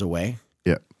 light years away?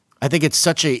 Yeah. I think it's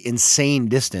such a insane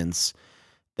distance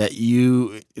that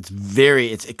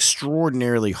it's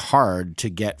extraordinarily hard to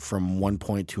get from one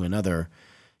point to another.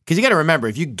 Because you got to remember,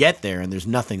 if you get there and there's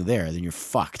nothing there, then you're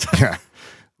fucked. Yeah.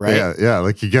 Right? Yeah. Yeah.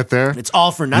 Like you get there. It's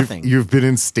all for nothing. You've been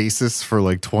in stasis for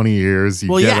like 20 years.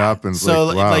 You get up and it's so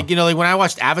like, wow. like, you know, like when I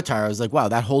watched Avatar, I was like, wow,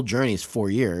 that whole journey is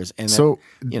 4 years. And then, So,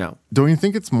 you know, don't you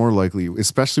think it's more likely,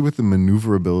 especially with the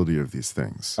maneuverability of these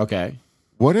things? okay.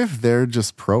 What if they're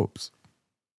just probes?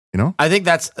 You know? I think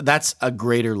that's a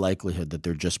greater likelihood that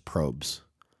they're just probes.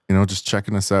 You know, just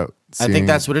checking us out. I think seeing-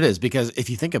 that's what it is, because if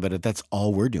you think about it, that's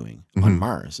all we're doing on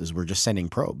Mars is we're just sending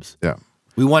probes. Yeah.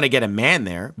 We want to get a man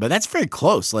there, but that's very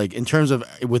close, like in terms of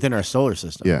within our solar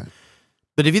system. Yeah.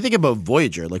 But if you think about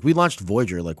Voyager, like we launched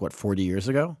Voyager like what, 40 years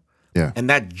ago? Yeah. And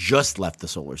that just left the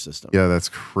solar system. Yeah, that's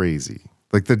crazy.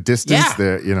 Like the distance Yeah.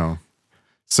 there, you know.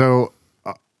 So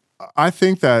I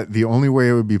think that the only way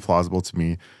it would be plausible to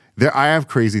me, I have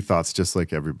crazy thoughts just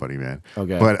like everybody, man.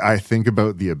 Okay. But I think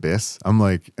about the abyss. I'm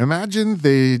like, imagine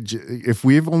if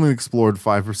we've only explored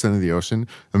 5% of the ocean,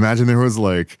 imagine there was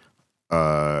like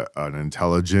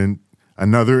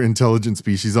another intelligent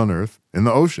species on Earth in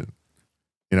the ocean.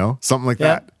 You know, something like Yeah.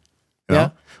 that. You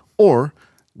know? Or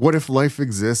what if life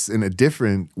exists in a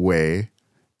different way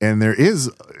and there is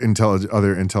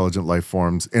other intelligent life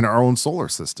forms in our own solar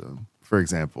system, for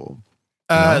example?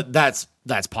 That's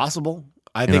possible.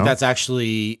 I think know? that's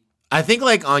actually. I think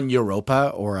like on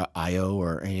Europa or Io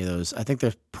or any of those, I think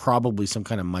there's probably some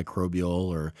kind of microbial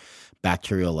or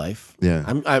bacterial life.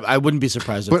 Yeah. I wouldn't be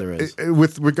surprised if But there is.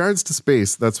 with regards to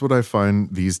space, that's what I find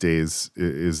these days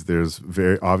is there's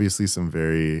very obviously some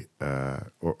very,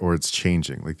 or it's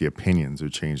changing. Like the opinions are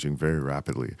changing very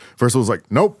rapidly. First it was like,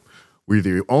 nope, we're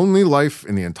the only life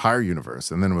in the entire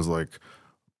universe. And then it was like,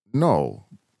 no,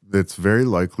 it's very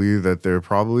likely that there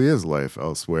probably is life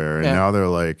elsewhere. And Yeah. now they're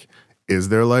like, is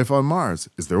there life on Mars?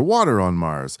 Is there water on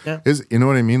Mars? Yeah. You know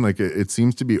what I mean? Like it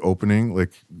seems to be opening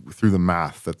like through the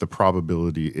math that the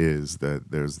probability is that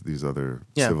there's these other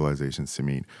Yeah. civilizations to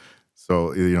meet.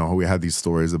 So, you know, we had these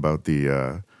stories about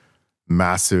the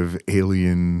massive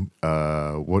alien,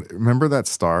 remember that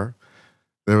star?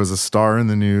 There was a star in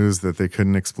the news that they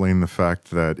couldn't explain the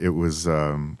fact that it was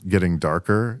getting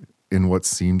darker in what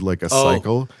seemed like a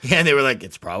cycle. Yeah, and they were like,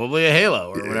 it's probably a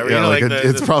halo or whatever. Yeah, you know, like like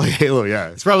it's probably Halo,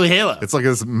 yeah. it's probably Halo. It's like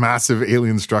this massive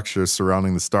alien structure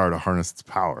surrounding the star to harness its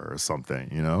power or something,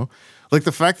 you know? Like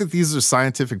the fact that these are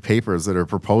scientific papers that are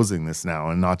proposing this now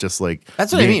and not just like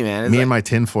That's what I mean, man. It's Me like- and my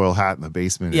tinfoil hat in the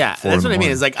basement. Yeah, at 4 that's in what the I mean.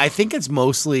 morning. Is like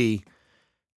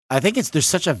there's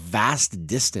such a vast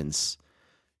distance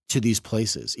to these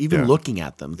places, even Yeah. looking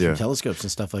at them through Yeah. telescopes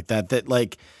and stuff like that. That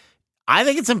like, I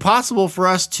think it's impossible for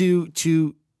us to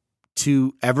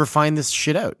ever find this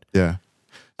shit out Yeah.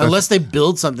 unless they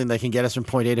build something that can get us from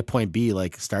point A to point B,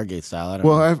 like Stargate style. I don't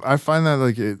know. Well, I find that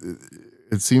like it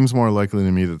seems more likely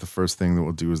to me that the first thing that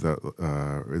we'll do is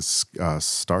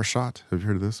Starshot. Have you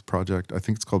heard of this project? I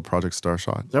think it's called Project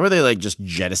Starshot. Is that where they like just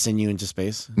jettison you into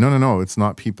space? No. It's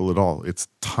not people at all. It's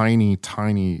tiny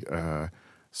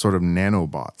sort of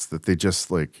nanobots that they just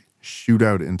like shoot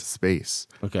out into space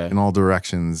Okay. in all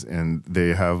directions. And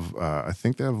they have, I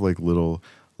think they have like little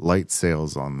light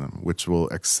sails on them, which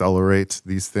will accelerate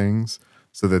these things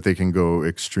so that they can go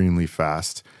extremely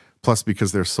fast. Plus,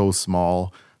 because they're so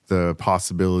small, the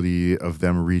possibility of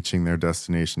them reaching their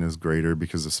destination is greater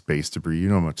because of space debris. You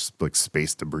know how much like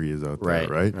space debris is out there,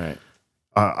 right? Right.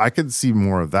 I could see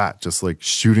more of that, just like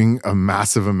shooting a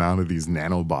massive amount of these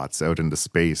nanobots out into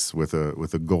space with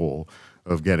a goal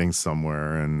of getting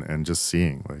somewhere and just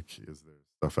seeing like, is there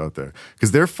stuff out there?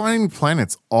 Because they're finding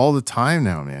planets all the time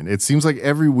now, man. It seems like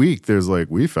every week there's like,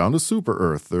 we found a super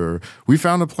Earth or we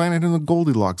found a planet in the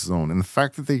Goldilocks zone. And the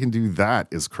fact that they can do that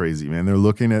is crazy, man. They're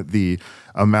looking at the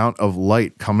amount of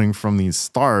light coming from these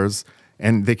stars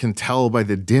and they can tell by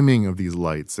the dimming of these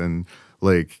lights and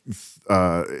like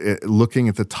looking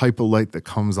at the type of light that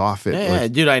comes off it. Yeah,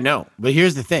 like, dude, I know. But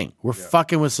here's the thing. We're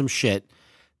fucking with some shit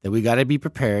that we got to be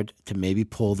prepared to maybe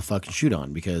pull the fucking shoot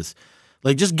on because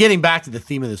like just getting back to the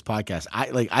theme of this podcast,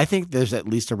 I think there's at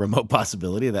least a remote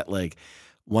possibility that like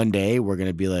one day we're going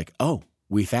to be like, "Oh,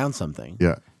 we found something."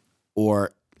 yeah.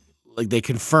 Or like they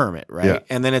confirm it, right? Yeah.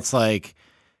 And then it's like,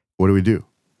 What do we do?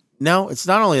 no, it's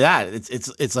not only that.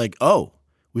 It's like, "Oh,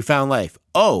 we found life.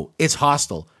 Oh, it's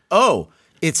hostile. Oh,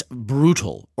 it's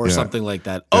brutal or Yeah. something like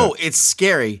that. Oh, it's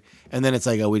scary." And then it's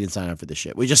like, oh, we didn't sign up for this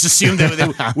shit. We just assumed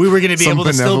that we were going to be Some able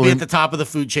to still be at benevolent- the top of the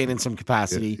food chain in some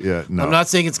capacity. Yeah, no. I'm not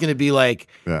saying it's going to be like,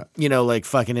 Yeah. you know, like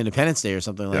fucking Independence Day or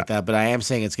something like Yeah. that. But I am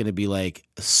saying it's going to be like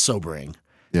sobering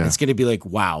Yeah. It's going to be like,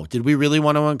 wow, did we really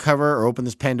want to uncover or open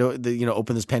this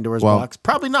open this Pandora's Well, box?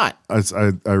 Probably not.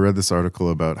 I read this article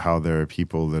about how there are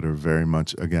people that are very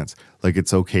much against, like,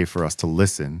 it's okay for us to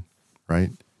listen,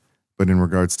 right? But in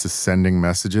regards to sending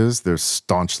messages, they're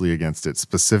staunchly against it,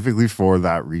 specifically for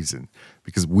that reason,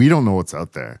 because we don't know what's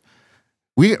out there.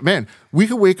 We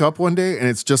could wake up one day and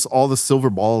it's just all the silver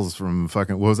balls from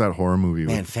fucking, what was that horror movie?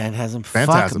 Man, Phantasm.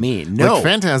 Fuck me. No. Like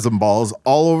phantasm balls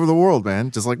all over the world, man.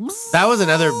 Just like. That was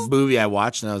another movie I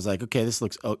watched and I was like, okay, this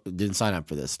looks, didn't sign up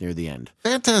for this near the end.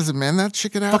 Phantasm, man. That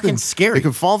shit could happen. Fucking scary. It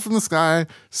could fall from the sky,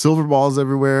 silver balls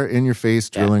everywhere in your face,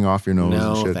 drilling off your nose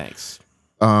and shit. No, thanks.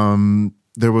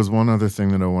 There was one other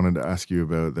thing that I wanted to ask you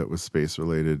about that was space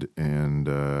related, and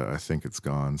I think it's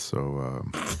gone. So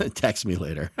text me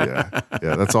later. yeah,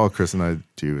 that's all Chris and I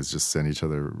do is just send each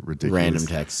other ridiculous random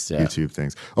texts, YouTube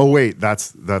things. Oh wait,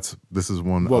 this is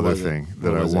one other thing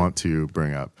that I want to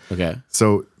bring up. Okay.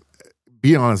 So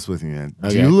be honest with me, man.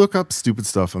 Okay. Do you look up stupid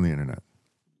stuff on the internet?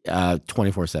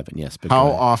 24/7, yes. But how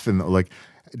often? Like,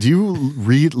 do you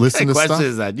listen to stuff? What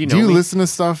question is that? Do you listen to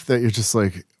stuff that you're just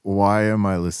like, why am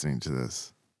I listening to this?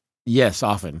 Yes,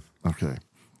 often. Okay.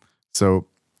 So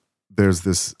there's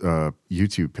this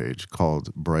YouTube page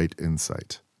called Bright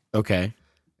Insight. Okay.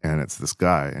 And it's this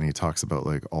guy, and he talks about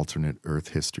like alternate Earth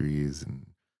histories and,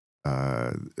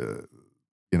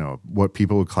 what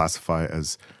people would classify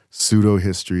as pseudo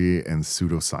history and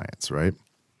pseudoscience, right?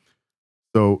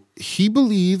 So he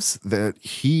believes that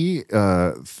he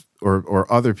or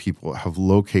other people have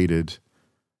located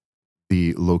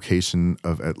the location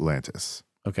of Atlantis.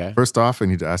 Okay. First off, I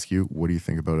need to ask you, what do you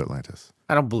think about Atlantis?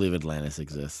 I don't believe Atlantis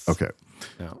exists. Okay.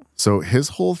 No. So his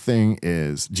whole thing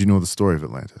is, do you know the story of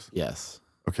Atlantis? Yes.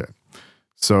 Okay.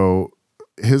 So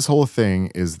his whole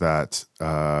thing is that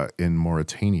in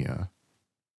Mauritania,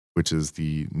 which is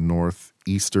the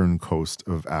northeastern coast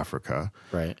of Africa,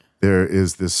 right, there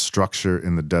is this structure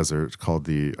in the desert called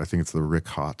I think it's the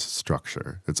Richat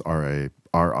structure. It's RICHAT.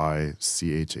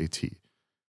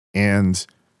 And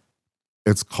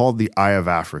it's called the Eye of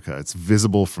Africa. It's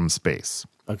visible from space.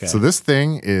 Okay. So this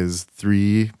thing is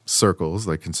 3 circles,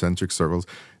 like concentric circles,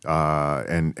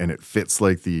 and it fits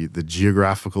like the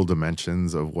geographical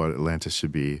dimensions of what Atlantis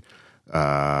should be.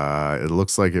 It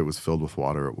looks like it was filled with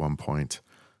water at one point.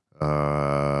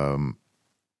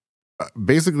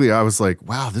 Basically, I was like,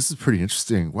 wow, this is pretty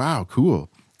interesting. Wow, cool.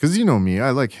 Because you know me,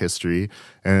 I like history.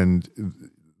 And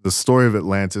the story of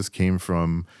Atlantis came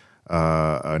from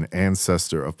an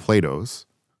ancestor of Plato's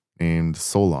named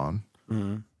Solon,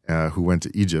 who went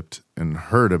to Egypt and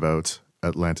heard about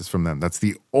Atlantis from them. That's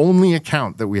the only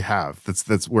account that we have.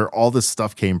 That's where all this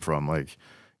stuff came from, like,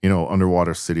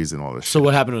 underwater cities and all this shit. So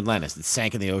what happened to Atlantis? It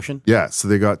sank in the ocean? Yeah, so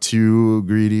they got too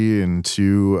greedy and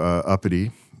too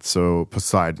uppity. So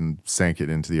Poseidon sank it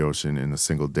into the ocean in a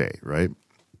single day, right?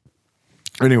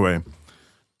 Anyway,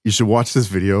 you should watch this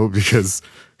video because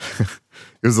it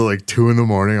was like 2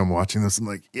 a.m. I'm watching this. I'm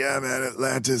like, yeah, man,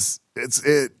 Atlantis, it's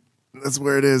it. That's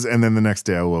where it is. And then the next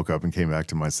day I woke up and came back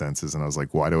to my senses and I was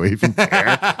like, why do I even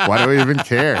care? Why do I even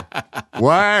care?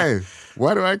 Why?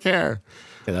 Why do I care?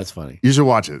 Yeah, that's funny. You should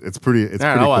watch it. It's pretty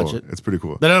I'll cool. watch it. It's pretty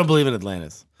cool. But I don't believe in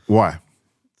Atlantis. Why?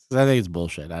 I think it's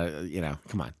bullshit.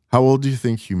 Come on. How old do you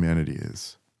think humanity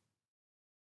is?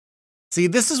 See,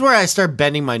 this is where I start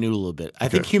bending my noodle a little bit. I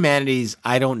think humanity's,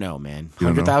 I don't know, man.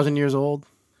 100,000 years old?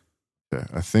 Yeah,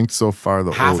 I think so far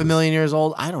the half oldest. a million years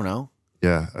old? I don't know.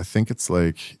 Yeah, I think it's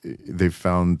like they've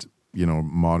found,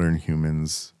 modern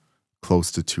humans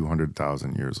close to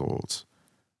 200,000 years old.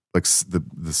 Like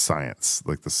the science,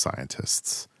 like the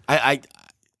scientists. I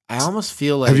almost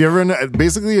feel like... Have you ever,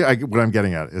 basically what I'm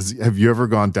getting at is, have you ever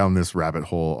gone down this rabbit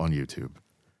hole on YouTube?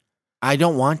 I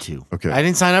don't want to. Okay. I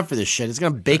didn't sign up for this shit. It's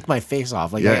going to bake my face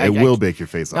off. Like, it will bake your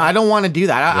face off. No, I don't want to do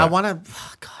that. I want to...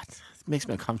 Oh, God, it makes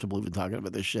me uncomfortable even talking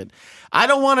about this shit. I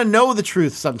don't want to know the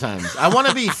truth sometimes. I want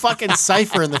to be fucking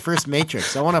Cypher in the first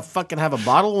Matrix. I want to fucking have a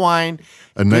bottle of wine,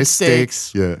 a nice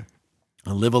steaks. Yeah.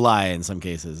 And live a lie in some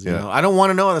cases. Yeah. I don't want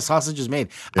to know how the sausage is made.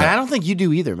 Yeah. And I don't think you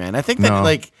do either, man. I think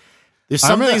that there's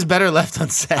some things better left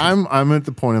unsaid. I'm at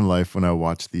the point in life when I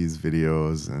watch these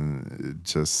videos and it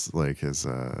just like as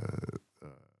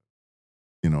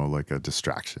like a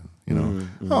distraction.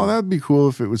 Oh, that'd be cool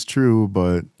if it was true,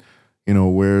 but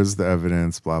where's the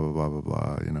evidence? Blah blah blah blah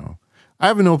blah. I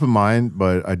have an open mind,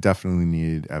 but I definitely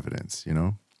need evidence.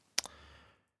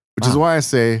 Which is why I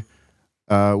say.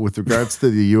 With regards to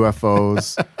the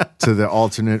UFOs, to the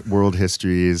alternate world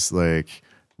histories, like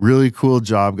really cool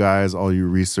job, guys, all you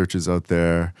researchers out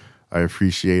there. I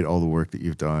appreciate all the work that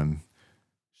you've done.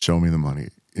 Show me the money.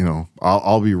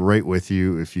 I'll be right with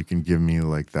you if you can give me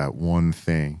like that one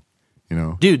thing, you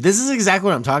know? Dude, this is exactly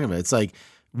what I'm talking about. It's like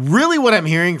really what I'm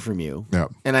hearing from you, Yeah.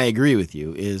 and I agree with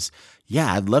you, is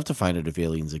yeah, I'd love to find out if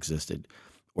aliens existed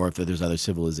or if there's other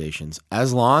civilizations,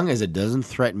 as long as it doesn't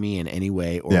threaten me in any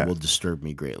way or will disturb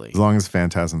me greatly. As long as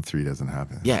Phantasm 3 doesn't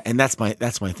happen. Yeah, and that's my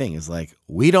thing is like,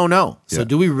 we don't know. So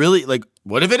do we really, like,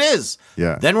 what if it is?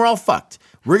 Yeah. Then we're all fucked.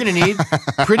 We're going to need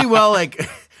pretty well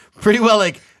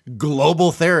like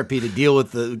global therapy to deal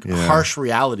with the harsh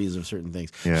realities of certain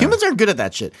things. Yeah. Humans aren't good at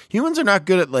that shit. Humans are not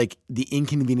good at like the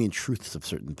inconvenient truths of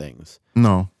certain things.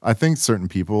 No, I think certain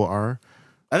people are.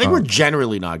 I think we're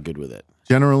generally not good with it.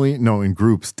 Generally, no, in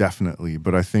groups, definitely.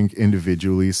 But I think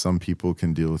individually, some people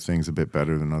can deal with things a bit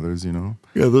better than others, you know?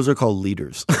 Yeah, those are called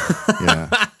leaders. Yeah.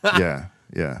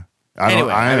 I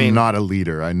am not a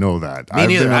leader. I know that. Me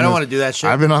neither. I don't want to do that shit.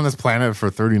 I've been on this planet for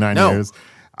 39 years.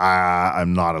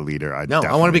 I'm not a leader. I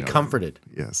want to be comforted.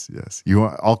 Yes.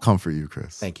 I'll comfort you,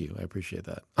 Chris. Thank you. I appreciate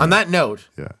that. On that note,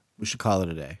 Yeah. we should call it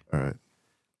a day. All right.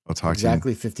 I'll talk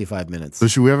Exactly to you. 55 minutes. So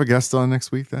should we have a guest on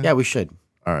next week then? Yeah, we should.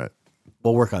 All right.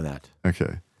 We'll work on that. Okay.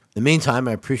 In the meantime,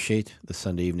 I appreciate the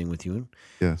Sunday evening with you.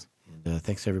 Yes. And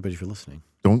thanks to everybody for listening.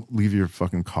 Don't leave your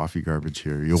fucking coffee garbage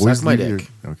here. You Suck always my leave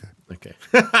dick. Okay.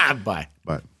 Okay. Bye.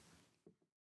 Bye.